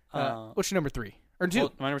What's your number 3? Or 2?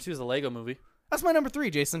 well, my number 2 is the Lego Movie. That's my number 3,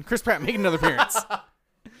 Jason. Chris Pratt making another appearance.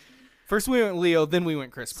 First we went Leo, then we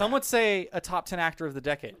went Chris Pratt. Some would say a top 10 actor of the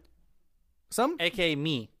decade, Some aka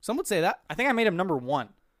me. would say that. I think I made him number 1.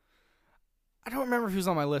 I don't remember if he was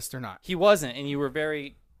on my list or not. He wasn't, and you were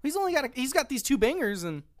very. He's got these 2 bangers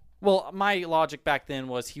and Well, my logic back then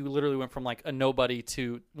was he literally went from like a nobody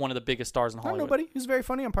to one of the biggest stars in not Hollywood. nobody. He was very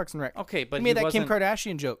funny on Parks and Rec. Okay, but he made that wasn't... Kim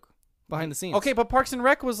Kardashian joke behind the scenes. Okay, but Parks and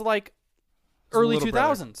Rec was like It's a early little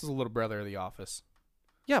brother. 2000s. This is a little brother of The Office.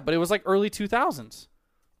 Yeah, but it was like early 2000s.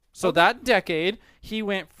 So that decade, he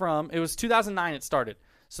went from, it was 2009 it started.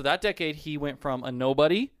 So that decade, he went from a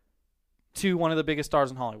nobody to one of the biggest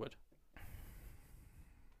stars in Hollywood.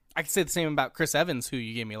 I could say the same about Chris Evans, who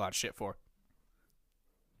you gave me a lot of shit for.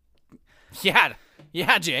 Yeah,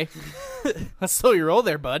 Yeah, Jay. Let's slow your roll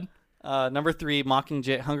there, bud. Number 3,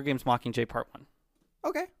 Mockingjay, Hunger Games Mockingjay Part 1.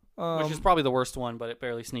 Okay. Which is probably the worst one, but it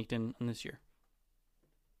barely sneaked in this year.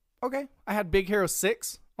 Okay. I had Big Hero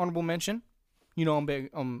 6, honorable mention. You know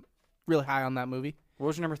I'm really high on that movie. What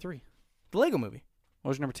was your number 3? The Lego Movie. What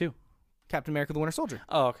was your number 2? Captain America: The Winter Soldier.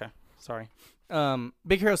 Oh, okay. Sorry.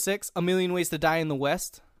 Big Hero 6, A Million Ways to Die in the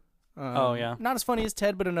West. Oh, yeah. Not as funny as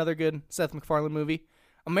Ted, but another good Seth MacFarlane movie.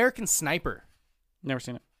 American Sniper. Never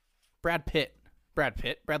seen it.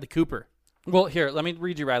 Bradley Cooper. Well, here, let me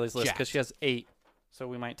read you Riley's list because Jacked. she has 8, so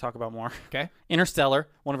we might talk about more. Okay. Interstellar,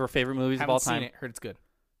 one of her favorite movies Haven't of all seen time. it. Heard it's good.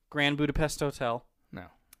 Grand Budapest Hotel. No.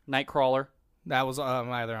 Nightcrawler. That was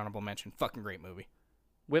my other honorable mention. Fucking great movie.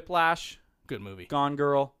 Whiplash. Good movie. Gone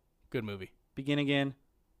Girl. Good movie. Begin Again.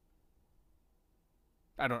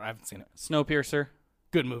 I haven't seen it. Snowpiercer.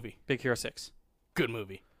 Good movie. Big Hero 6. Good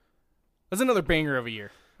movie. That's another banger of a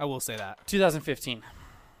year. I will say that. 2015.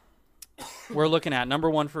 We're looking at number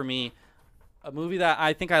 1 for me, a movie that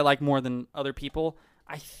I think I like more than other people.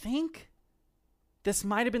 I think this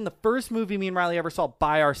might have been the first movie me and Riley ever saw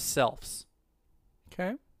by ourselves,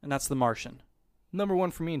 Okay. and that's The Martian. Number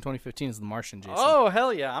 1 for me in 2015 is The Martian, Jason. Oh,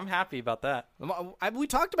 hell yeah. I'm happy about that. We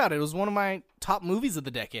talked about it. It was one of my top movies of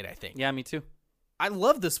the decade, I think. Yeah, me too. I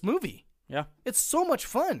love this movie. Yeah. It's so much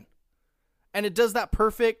fun. And it does that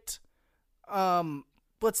perfect,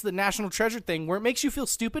 what's the National Treasure thing, where it makes you feel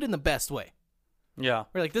stupid in the best way. Yeah.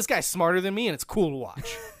 Where like, this guy's smarter than me, and it's cool to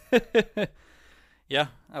watch. Yeah,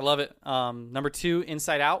 I love it. Number 2,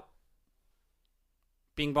 Inside Out.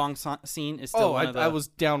 Bing Bong scene is still I was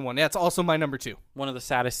down one. That's also my number 2. one of the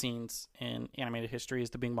saddest scenes in animated history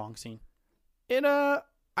is the Bing Bong scene.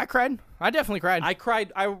 I cried. I definitely cried. I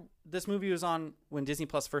cried. This movie was on when Disney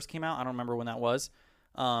Plus first came out. I don't remember when that was,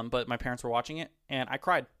 but my parents were watching it, and I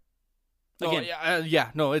cried.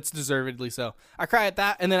 Again. No, it's deservedly so. I cry at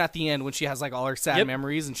that, and then at the end when she has like all her sad Yep.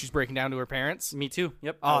 memories and she's breaking down to her parents. Me too.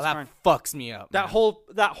 Yep. I Oh, was that crying. fucks me up. That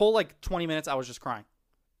man. whole like 20 minutes, I was just crying.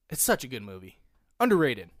 It's such a good movie.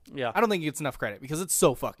 Underrated. Yeah. I don't think it gets enough credit because it's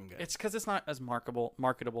so fucking good. It's because it's not as marketable.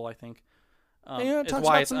 I think. It Is talks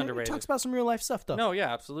why about it's some, underrated. It talks about some real life stuff though. No,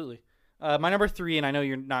 yeah, absolutely. My number 3, and I know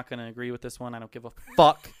you're not going to agree with this one. I don't give a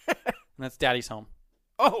fuck. And that's Daddy's Home.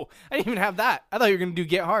 Oh, I didn't even have that. I thought you were gonna do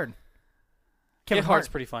Get Hard. Get Hard's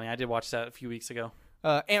pretty funny. I did watch that a few weeks ago.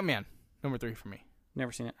 Ant-Man, number 3 for me.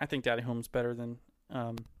 Never seen it. I think Daddy Home's better than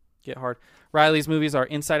Get Hard. Riley's movies are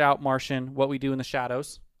Inside Out, Martian, What We Do in the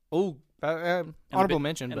Shadows, Oh, honorable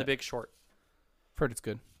mention, and but The Big Short. I've heard it's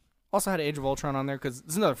good. Also had Age of Ultron on there because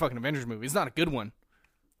it's another fucking Avengers movie. It's not a good one.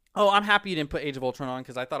 Oh, I'm happy you didn't put Age of Ultron on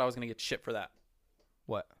because I thought I was going to get shit for that.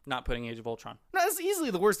 What? Not putting Age of Ultron. No, it's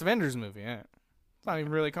easily the worst Avengers movie. Yeah. It's not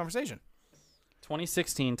even really a conversation.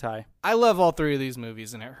 2016, Ty. I love all 3 of these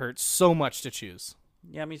movies, and it hurts so much to choose.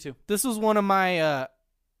 Yeah, me too. This was one of my.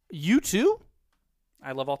 You too?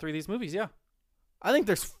 I love all 3 of these movies, yeah. I think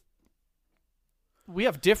we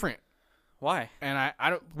have different, Why? and I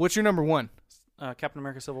don't. What's your number 1? Captain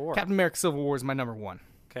America Civil War. Captain America: Civil War is my number 1.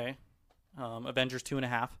 Okay. Avengers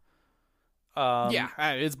 2.5.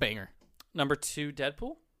 It's banger. Number 2,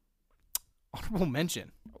 Deadpool. Honorable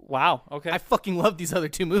mention. Wow. Okay. I fucking love these other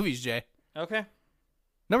 2 movies, Jay. Okay.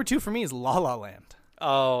 Number 2 for me is La La Land.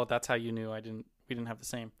 Oh, that's how you knew we didn't have the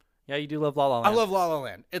same. Yeah, you do love La La Land. I love La La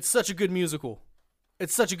Land. It's such a good musical.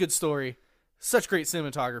 It's such a good story. Such great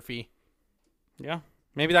cinematography. Yeah.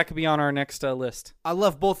 Maybe that could be on our next list. I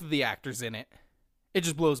love both of the actors in it. It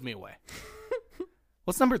just blows me away.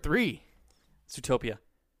 What's number 3? Zootopia.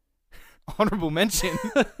 Honorable mention.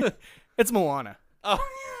 It's Moana. Oh,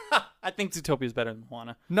 I think Zootopia is better than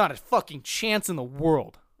Moana. Not a fucking chance in the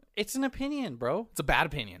world. It's an opinion, bro. It's a bad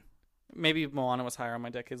opinion. Maybe Moana was higher on my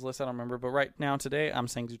decades list. I don't remember. But right now, today, I'm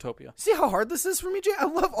saying Zootopia. See how hard this is for me, Jay? I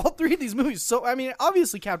love all 3 of these movies. So, I mean,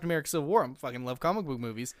 obviously Captain America Civil War. I fucking love comic book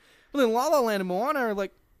movies. But then La La Land and Moana are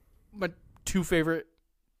like my 2 favorite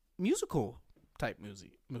musical type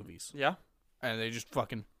movies. Yeah. And they just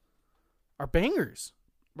fucking are bangers.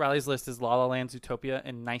 Riley's list is La La Land, Zootopia,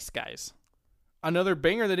 and Nice Guys. Another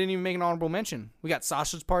banger that didn't even make an honorable mention. We got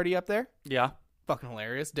Sausage Party up there. Yeah. Fucking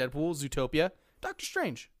hilarious. Deadpool, Zootopia, Doctor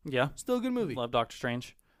Strange. Yeah. Still a good movie. Love Doctor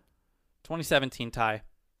Strange. 2017, Ty.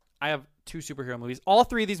 I have 2 superhero movies. All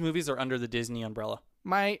 3 of these movies are under the Disney umbrella.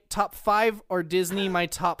 My top 5 are Disney. My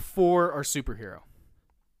top 4 are superhero.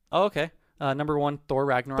 Oh, okay. Number 1, Thor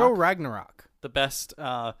Ragnarok. Thor Ragnarok. The best.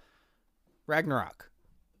 Ragnarok.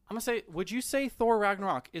 I'm going to say, would you say Thor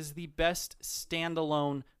Ragnarok is the best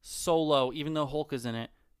standalone solo, even though Hulk is in it,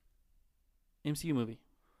 MCU movie?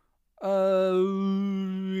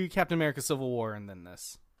 Captain America Civil War and then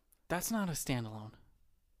this. That's not a standalone.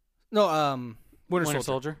 No, Winter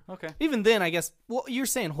Soldier. Okay. Even then, I guess. Well, you're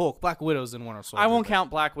saying Hulk. Black Widow's in Winter Soldier. I won't count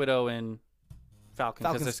Black Widow and Falcon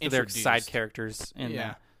Falcon's because they're introduced. side characters.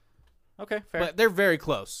 Yeah. Okay, fair. But they're very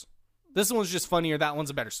close. This one's just funnier. That one's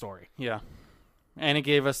a better story. Yeah. And it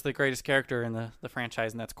gave us the greatest character in the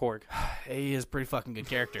franchise, and that's Korg. He is a pretty fucking good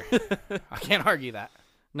character. I can't argue that.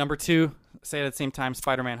 Number 2, say it at the same time,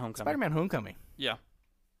 Spider-Man Homecoming. Spider-Man Homecoming. Yeah.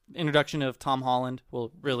 Introduction of Tom Holland.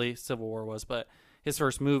 Well, really, Civil War was, but his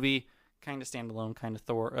first movie, kind of standalone, kind of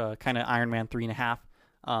Thor, kind of Iron Man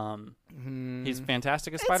 3.5. He's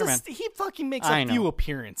fantastic as Spider-Man. He fucking makes I a know. few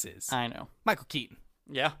appearances. I know. Michael Keaton.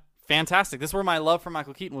 Yeah. Fantastic. This is where my love for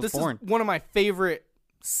Michael Keaton was This born. is one of my favorite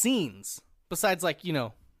scenes, besides, like,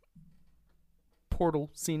 Portal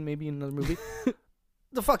scene maybe in another movie.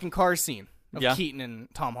 The fucking car scene of Yeah. Keaton and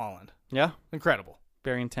Tom Holland. Yeah. Incredible.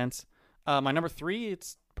 Very intense. My number 3,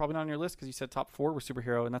 it's probably not on your list because you said top 4 were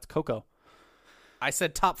superhero, and that's Coco. I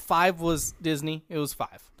said top 5 was Disney. It was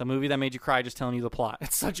 5. The movie that made you cry just telling you the plot.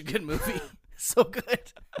 It's such a good movie. So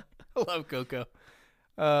good. I love Coco.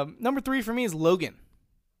 Number 3 for me is Logan,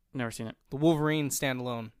 Never seen it. the Wolverine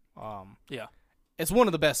standalone. Yeah. It's one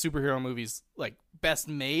of the best superhero movies, like, best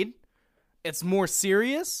made. It's more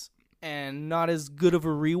serious and not as good of a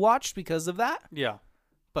rewatch because of that. Yeah.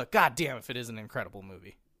 But goddamn if it is an incredible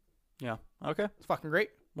movie. Yeah. Okay. It's fucking great.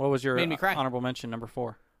 What was your Made me cry. honorable mention, number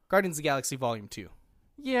 4? Guardians of the Galaxy Volume 2.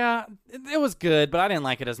 Yeah, it was good, but I didn't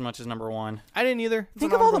like it as much as number 1. I didn't either. It's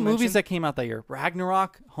Think an of all the honorable movies mention. that came out that year.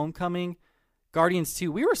 Ragnarok, Homecoming, Guardians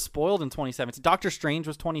 2. We were spoiled in 2017. Doctor Strange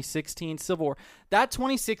was 2016. Civil War. That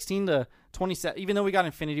 2016 to 2017, even though we got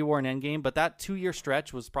Infinity War and Endgame, but that 2-year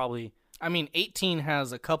stretch was probably... 18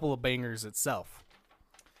 has a couple of bangers itself.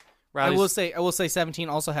 Riley's- I will say 17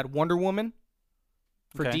 also had Wonder Woman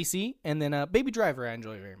for Okay. DC, and then Baby Driver I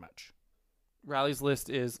enjoy very much. Riley's list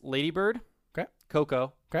is Lady Bird, Okay.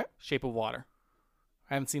 Coco, Okay. Shape of Water.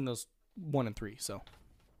 I haven't seen those 1 and 3, so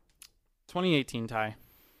 2018 tie.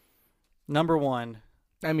 Number 1,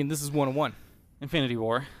 this is 101. Infinity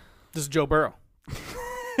War. This is Joe Burrow.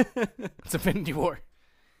 It's Infinity War.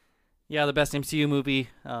 Yeah, the best MCU movie.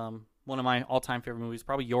 One of my all-time favorite movies.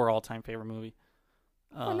 Probably your all-time favorite movie.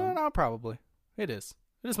 No, probably. It is.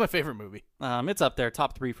 It is my favorite movie. It's up there,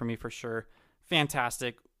 top 3 for me for sure.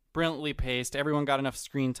 Fantastic, brilliantly paced. Everyone got enough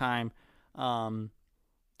screen time.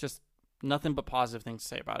 Just nothing but positive things to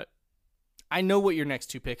say about it. I know what your next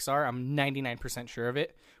 2 picks are. I'm 99% sure of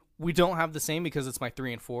it. We don't have the same because it's my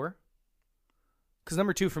 3 and 4. Because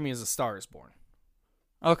number 2 for me is A Star Is Born.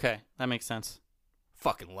 Okay, that makes sense.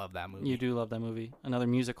 Fucking love that movie. You do love that movie. Another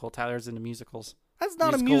musical. Tyler's into musicals. That's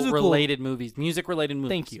not a musical. Related movies. Music-related movies.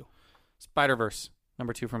 Thank you. Spider-Verse,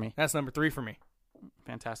 number 2 for me. That's number 3 for me.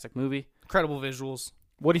 Fantastic movie. Incredible visuals.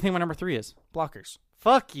 What do you think my number 3 is? Blockers.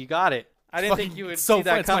 Fuck, you got it. I didn't think Fucking you would so see fun.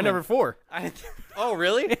 that It's my coming. number 4. Oh,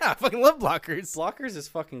 really? Yeah, I fucking love Blockers. Blockers is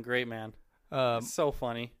fucking great, man. It's so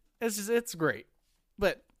funny. It's great.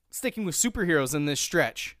 But sticking with superheroes in this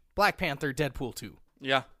stretch, Black Panther, Deadpool 2.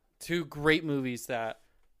 Yeah. 2 great movies that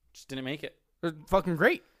just didn't make it. They're fucking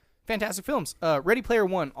great. Fantastic films. Ready Player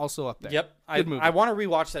One also up there. Yep. Good movie. I want to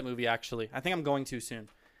rewatch that movie, actually. I think I'm going to soon.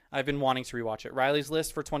 I've been wanting to rewatch it. Riley's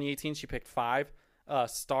list for 2018, she picked 5.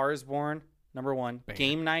 Star is Born, number 1. Banger.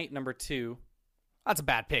 Game Night, number 2. That's a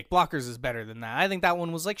bad pick. Blockers is better than that. I think that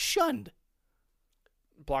one was like shunned.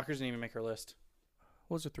 Blockers didn't even make her list.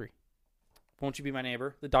 What was it 3? Won't You Be My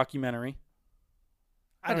Neighbor, the documentary.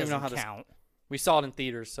 I don't even know how this... count. We saw it in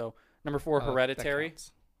theaters, so number 4, That Hereditary.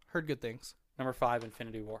 counts. Heard good things. Number 5,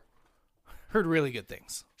 Infinity War. Heard really good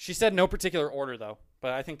things. She said no particular order, though,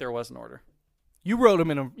 but I think there was an order. You wrote them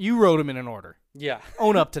in an order. Yeah.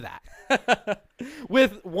 Own up to that.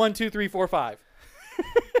 With 1, 2, 3, 4, 5.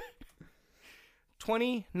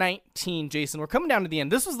 2019, Jason. We're coming down to the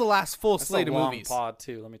end. This was the last full That's slate a of long movies. pod,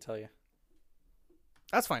 too, let me tell you.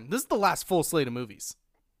 That's fine. This is the last full slate of movies.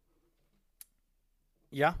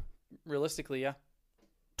 Yeah. Realistically, yeah.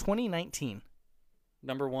 2019.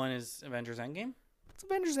 Number 1 is Avengers Endgame. It's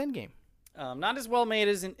Avengers Endgame. Not as well made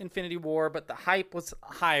as Infinity War, but the hype was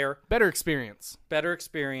higher. Better experience. Better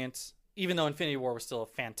experience, even though Infinity War was still a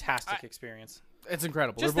fantastic experience. It's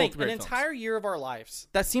incredible. Just They're think, both an great films. entire year of our lives.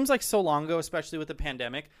 That seems like so long ago, especially with the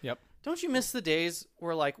pandemic. Yep. Don't you miss the days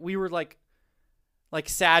where we were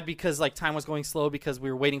sad because time was going slow because we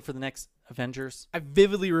were waiting for the next Avengers? I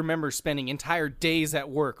vividly remember spending entire days at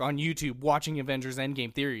work on YouTube watching Avengers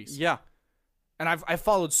Endgame theories. Yeah. And I've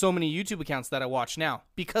followed so many YouTube accounts that I watch now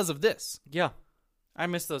because of this. Yeah. I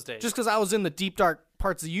miss those days. Just because I was in the deep, dark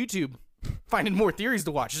parts of YouTube finding more theories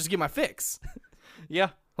to watch just to get my fix. yeah. I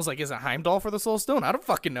was like, is it Heimdall for the Soul Stone? I don't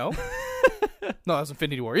fucking know. No, that was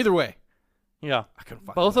Infinity War. Either way. Yeah. I couldn't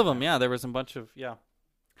fucking Both of believe them, that. yeah. There was a bunch of,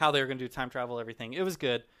 how they were going to do time travel, everything. It was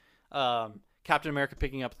good. Captain America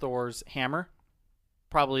picking up Thor's hammer.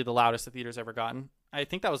 Probably the loudest the theater's ever gotten. I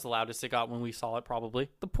think that was the loudest it got when we saw it, probably.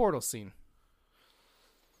 The portal scene.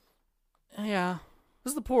 Yeah.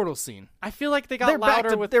 This is the portal scene. I feel like they got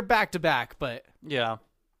louder with... They're back to back, but Yeah.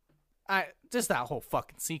 just that whole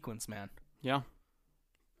fucking sequence, man. Yeah.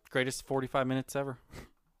 Greatest 45 minutes ever.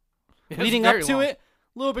 It was Leading up very to long. it,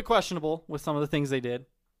 a little bit questionable with some of the things they did.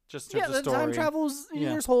 Just in Yeah, terms of the story. time travels, Yeah.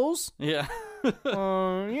 there's holes. Yeah.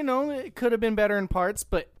 It could have been better in parts,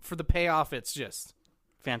 but for the payoff, it's just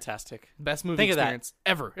Fantastic. best movie Think of that. experience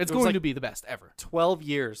ever. It's It was going like- to be the best ever. 12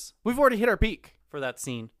 years We've already hit our peak. for that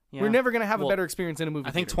scene. Yeah. We're never going to have Well, a better experience in a movie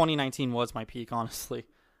I think theater. 2019 was my peak, honestly.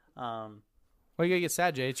 Well, you gotta get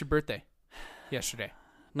sad, Jay. It's your birthday. Yesterday.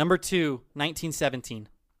 Number 2, 1917.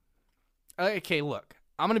 Okay, look.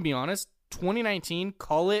 I'm gonna be honest. 2019,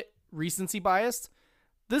 call it recency biased.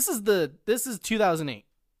 This is 2008.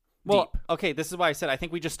 Well, Deep. okay, this is why I said I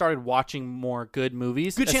think we just started watching more good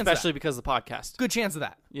movies, Good chance of that. especially because of the podcast. Good chance of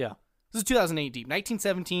that. Yeah. This is 2008 deep.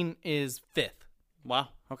 1917 is fifth. Wow.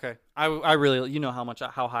 Okay. I really, you know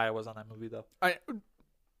how high I was on that movie though. I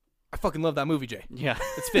fucking love that movie, Jay. Yeah.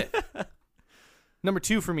 It's fifth. Number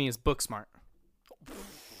 2 for me is Booksmart.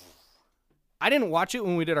 I didn't watch it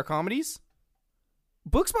when we did our comedies.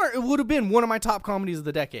 Booksmart, it would have been one of my top comedies of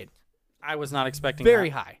the decade. I was not expecting Very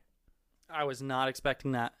that. high. I was not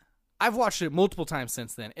expecting that. I've watched it multiple times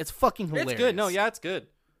since then. It's fucking hilarious. It's good. No, yeah, it's good.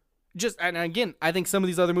 And again, I think some of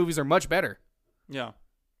these other movies are much better. Yeah.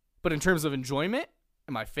 But in terms of enjoyment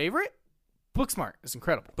and my favorite, Booksmart is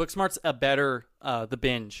incredible. Booksmart's a better The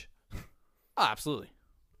Binge, Oh, absolutely.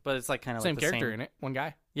 but it's like kind of Same like the character same. in it. One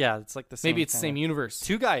guy. Yeah, it's like the same. Maybe it's the kinda- same universe.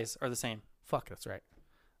 2 guys are the same. Fuck, that's right.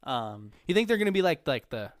 Um, You think they're gonna be like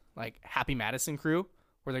the Happy Madison crew,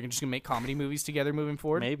 where they're just gonna make comedy movies together moving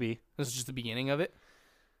forward? maybe. This is just the beginning of it.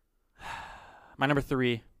 My number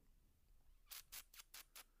 3.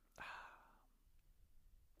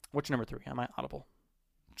 What's your number 3? Am I audible?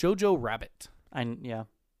 Jojo Rabbit. Yeah,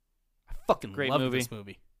 I fucking Great love movie. this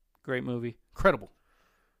movie. great movie, Incredible.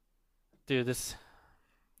 dude. This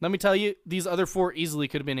Let me tell you, these other 4 easily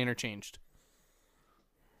could have been interchanged.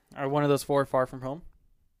 are one of those 4 Far From Home.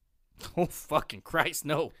 Oh fucking Christ,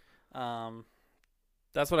 no.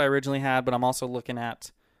 That's what I originally had, but I'm also looking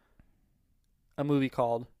at a movie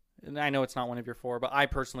called, and I know it's not one of your 4, but I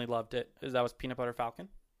personally loved it. That was Peanut Butter Falcon.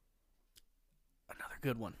 Another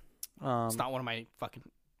good one. It's It's not one of my fucking.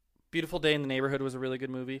 Beautiful Day in the Neighborhood was a really good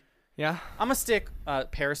movie. Yeah, I'm gonna stick.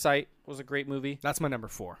 Parasite was a great movie. that's my number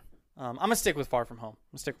 4. I'm gonna stick with Far From Home.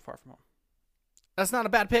 That's not a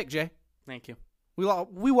bad pick, Jay. Thank you.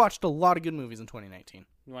 We watched a lot of good movies in 2019.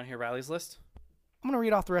 You want to hear Riley's list? I'm gonna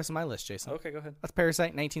read off the rest of my list, Jason. Okay, go ahead. That's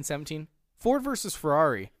Parasite, 1917. Ford versus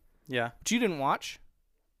Ferrari, Yeah, which you didn't watch.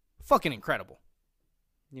 Fucking incredible.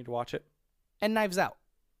 need to watch it. And Knives Out.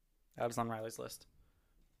 That was on Riley's list.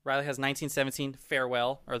 Riley has 1917,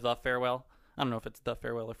 Farewell, or The Farewell. I don't know if it's The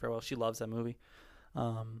Farewell or Farewell. She loves that movie.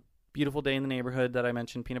 Beautiful Day in the Neighborhood that I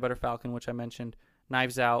mentioned, Peanut Butter Falcon, which I mentioned,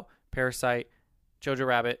 Knives Out, Parasite, Jojo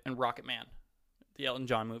Rabbit, and Rocket Man, the Elton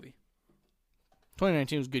John movie.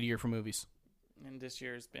 2019 was a good year for movies. And this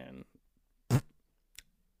year's been...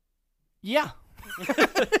 Yeah.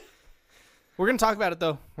 We're gonna talk about it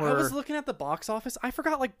though. I was looking at the box office. I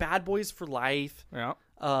forgot like Bad Boys for Life, Yeah.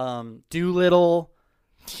 Doolittle,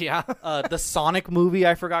 Yeah. the Sonic movie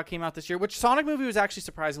I forgot came out this year, which Sonic movie was actually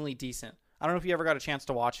surprisingly decent. I don't know if you ever got a chance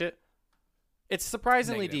to watch it. It's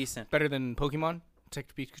surprisingly Negative. decent. Better than Pokemon?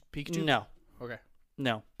 Detective Pikachu? No, Okay.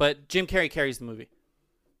 no. But Jim Carrey carries the movie.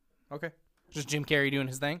 Okay. Just Jim Carrey doing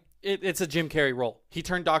his thing? It's a Jim Carrey role. He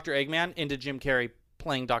turned Dr. Eggman into Jim Carrey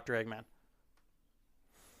playing Dr. Eggman.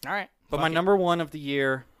 All right. But Fuck my it. number 1 of the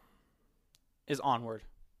year is Onward.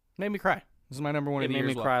 Made me cry. This is my number 1 It of the made year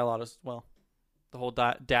me as well. cry a lot as well. The whole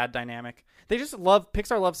dad dynamic. They just love,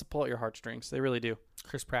 Pixar loves to pull at your heartstrings. They really do.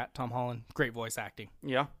 Chris Pratt, Tom Holland, great voice acting.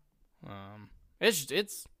 Yeah. It's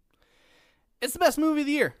the best movie of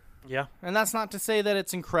the year. Yeah. And that's not to say that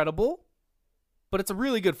it's incredible, but it's a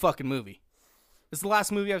really good fucking movie. It's the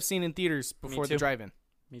last movie I've seen in theaters before the too. drive-in.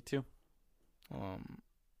 Me too.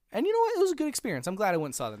 And you know what? It was a good experience. I'm glad I went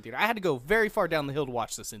and saw it in theater. I had to go very far down the hill to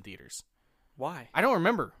watch this in theaters. Why? I don't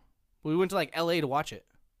remember. We went to like LA to watch it.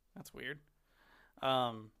 That's weird.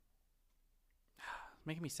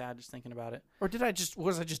 Making me sad just thinking about it. Or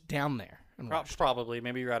was I just down there and watched? Probably.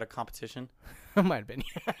 Maybe you're at a competition. It might have been.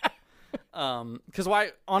 Because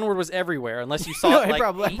Onward was everywhere unless you saw No, it I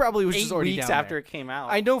like probably was eight just already weeks down after there. it came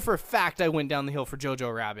out. I know for a fact I went down the hill for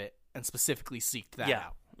Jojo Rabbit and specifically seeked that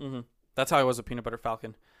out. Mm-hmm. That's how I was with Peanut Butter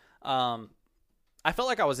Falcon. I felt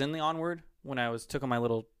like I was in the Onward when I took on my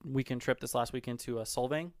little weekend trip this last weekend to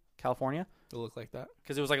Solvang, California. It looked like that.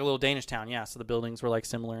 Because it was like a little Danish town, yeah. So the buildings were like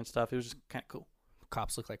similar and stuff. It was just kind of cool.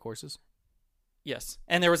 Cops look like horses. Yes.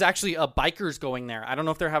 And there was actually bikers going there. I don't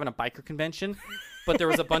know if they're having a biker convention, but there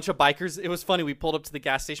was a bunch of bikers. It was funny. We pulled up to the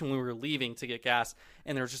gas station when we were leaving to get gas,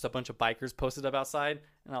 and there was just a bunch of bikers posted up outside.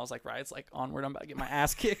 And I was like, right, it's like Onward. I'm about to get my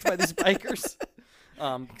ass kicked by these bikers.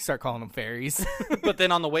 Start calling them fairies. But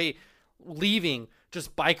then on the way leaving,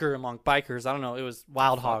 just biker among bikers. I don't know. It was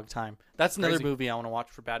Wild Hog time. That's another movie I want to watch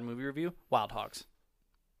for bad movie review. Wild Hogs.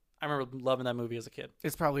 I remember loving that movie as a kid.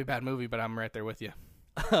 It's probably a bad movie, but I'm right there with you.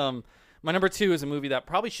 My number 2 is a movie that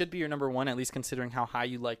probably should be your number 1, at least considering how high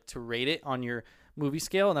you like to rate it on your movie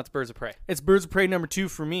scale, and that's Birds of Prey. It's Birds of Prey number 2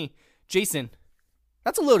 for me. Jason,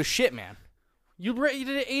 that's a load of shit, man. You rated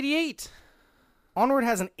it 88. Onward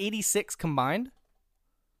has an 86 combined.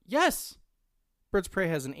 Yes. Birds of Prey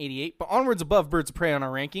has an 88, but Onward's above Birds of Prey on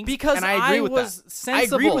our rankings. Because and I agree with was that.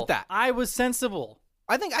 sensible. I agree with that. I was sensible.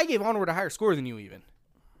 I think I gave Onward a higher score than you even.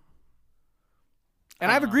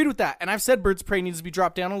 And I've agreed with that. And I've said Birds of Prey needs to be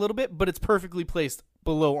dropped down a little bit, but it's perfectly placed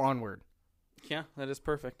below Onward. Yeah, that is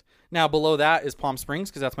perfect. Now, below that is Palm Springs,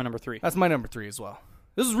 because that's my number 3. That's my number 3 as well.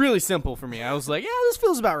 This is really simple for me. I was like, yeah, this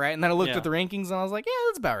feels about right. And then I looked at the rankings, and I was like, yeah,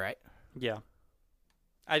 that's about right. Yeah.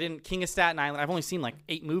 King of Staten Island. I've only seen like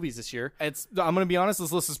 8 movies this year. I'm going to be honest,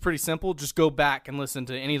 this list is pretty simple. Just go back and listen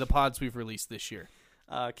to any of the pods we've released this year.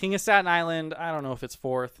 King of Staten Island, I don't know if it's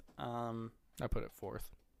 4th. I put it 4th.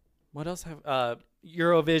 What else have...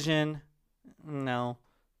 Eurovision, no.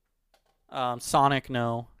 Sonic,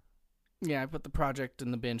 no. Yeah, I put The Project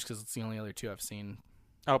in the binge because it's the only other 2 I've seen.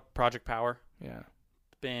 Oh, Project Power. Yeah.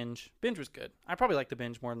 Binge. Binge was good. I probably liked the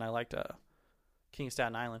binge more than I liked King of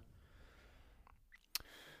Staten Island.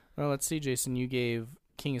 Well, let's see, Jason. You gave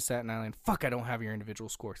King of Staten Island... Fuck, I don't have your individual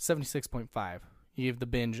score. 76.5. You gave the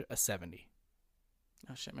binge a 70.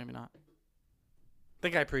 Oh, shit, maybe not. I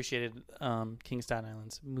think I appreciated King of Staten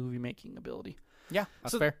Island's movie-making ability. Yeah,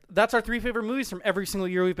 that's fair. That's our 3 favorite movies from every single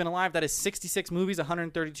year we've been alive. That is 66 movies,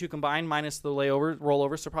 132 combined, minus the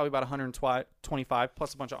rollover, so probably about 125,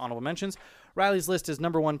 plus a bunch of honorable mentions. Riley's list is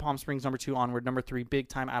number 1, Palm Springs, number 2, Onward, number 3, Big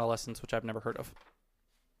Time Adolescence, which I've never heard of.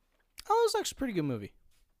 Oh, it was actually a pretty good movie.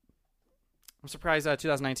 I'm surprised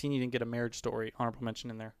 2019 you didn't get a Marriage Story honorable mention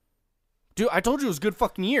in there. Dude, I told you it was a good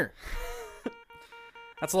fucking year.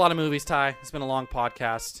 That's a lot of movies, Ty. It's been a long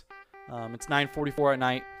podcast. It's 9:44 at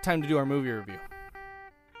night. Time to do our movie review.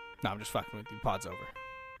 No, I'm just fucking with you. Pod's over.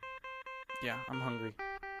 Yeah, I'm hungry.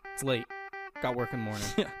 It's late. Got work in the morning.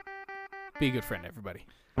 Yeah. Be a good friend, everybody.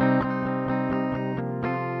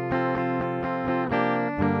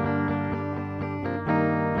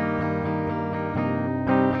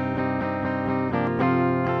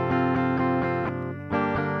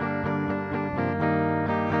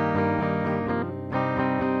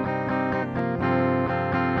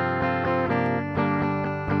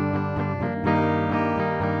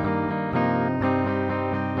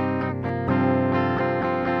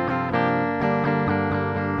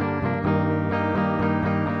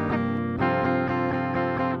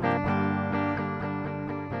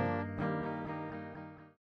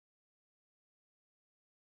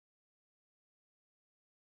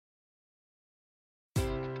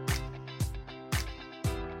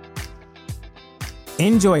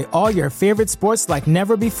 Enjoy all your favorite sports like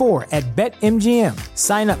never before at BetMGM.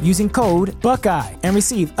 Sign up using code Buckeye and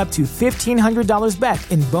receive up to $1,500 back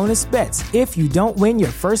in bonus bets if you don't win your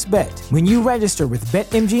first bet. When you register with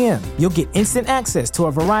BetMGM, you'll get instant access to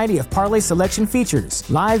a variety of parlay selection features,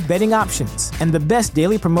 live betting options, and the best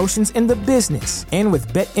daily promotions in the business. And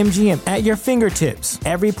with BetMGM at your fingertips,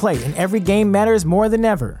 every play and every game matters more than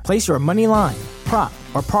ever. Place your money line, prop,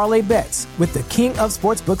 or parlay bets with the king of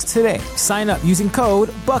sportsbooks today. Sign up using code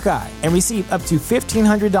Buckeye and receive up to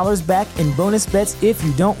 $1,500 back in bonus bets if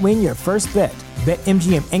you don't win your first bet.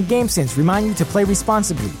 BetMGM and GameSense remind you to play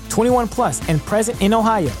responsibly. 21 plus and present in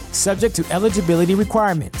Ohio, subject to eligibility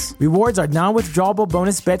requirements. Rewards are non-withdrawable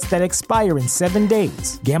bonus bets that expire in 7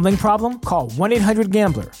 days. Gambling problem? Call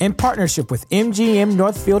 1-800-GAMBLER. In partnership with MGM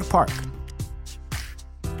Northfield Park.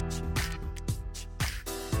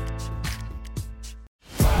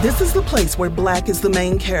 This is the place where Black is the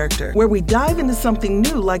main character, where we dive into something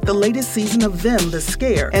new like the latest season of Them, The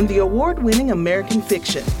Scare, and the award-winning American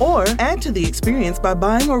Fiction. Or add to the experience by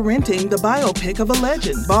buying or renting the biopic of a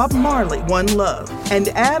legend, Bob Marley, One Love. And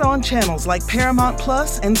add on channels like Paramount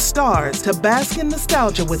Plus and Stars to bask in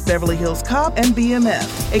nostalgia with Beverly Hills Cop and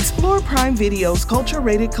BMF. Explore Prime Video's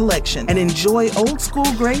culture-rated collection and enjoy old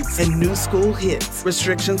school greats and new school hits.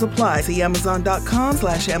 Restrictions apply. See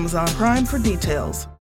Amazon.com/Amazon Prime for details.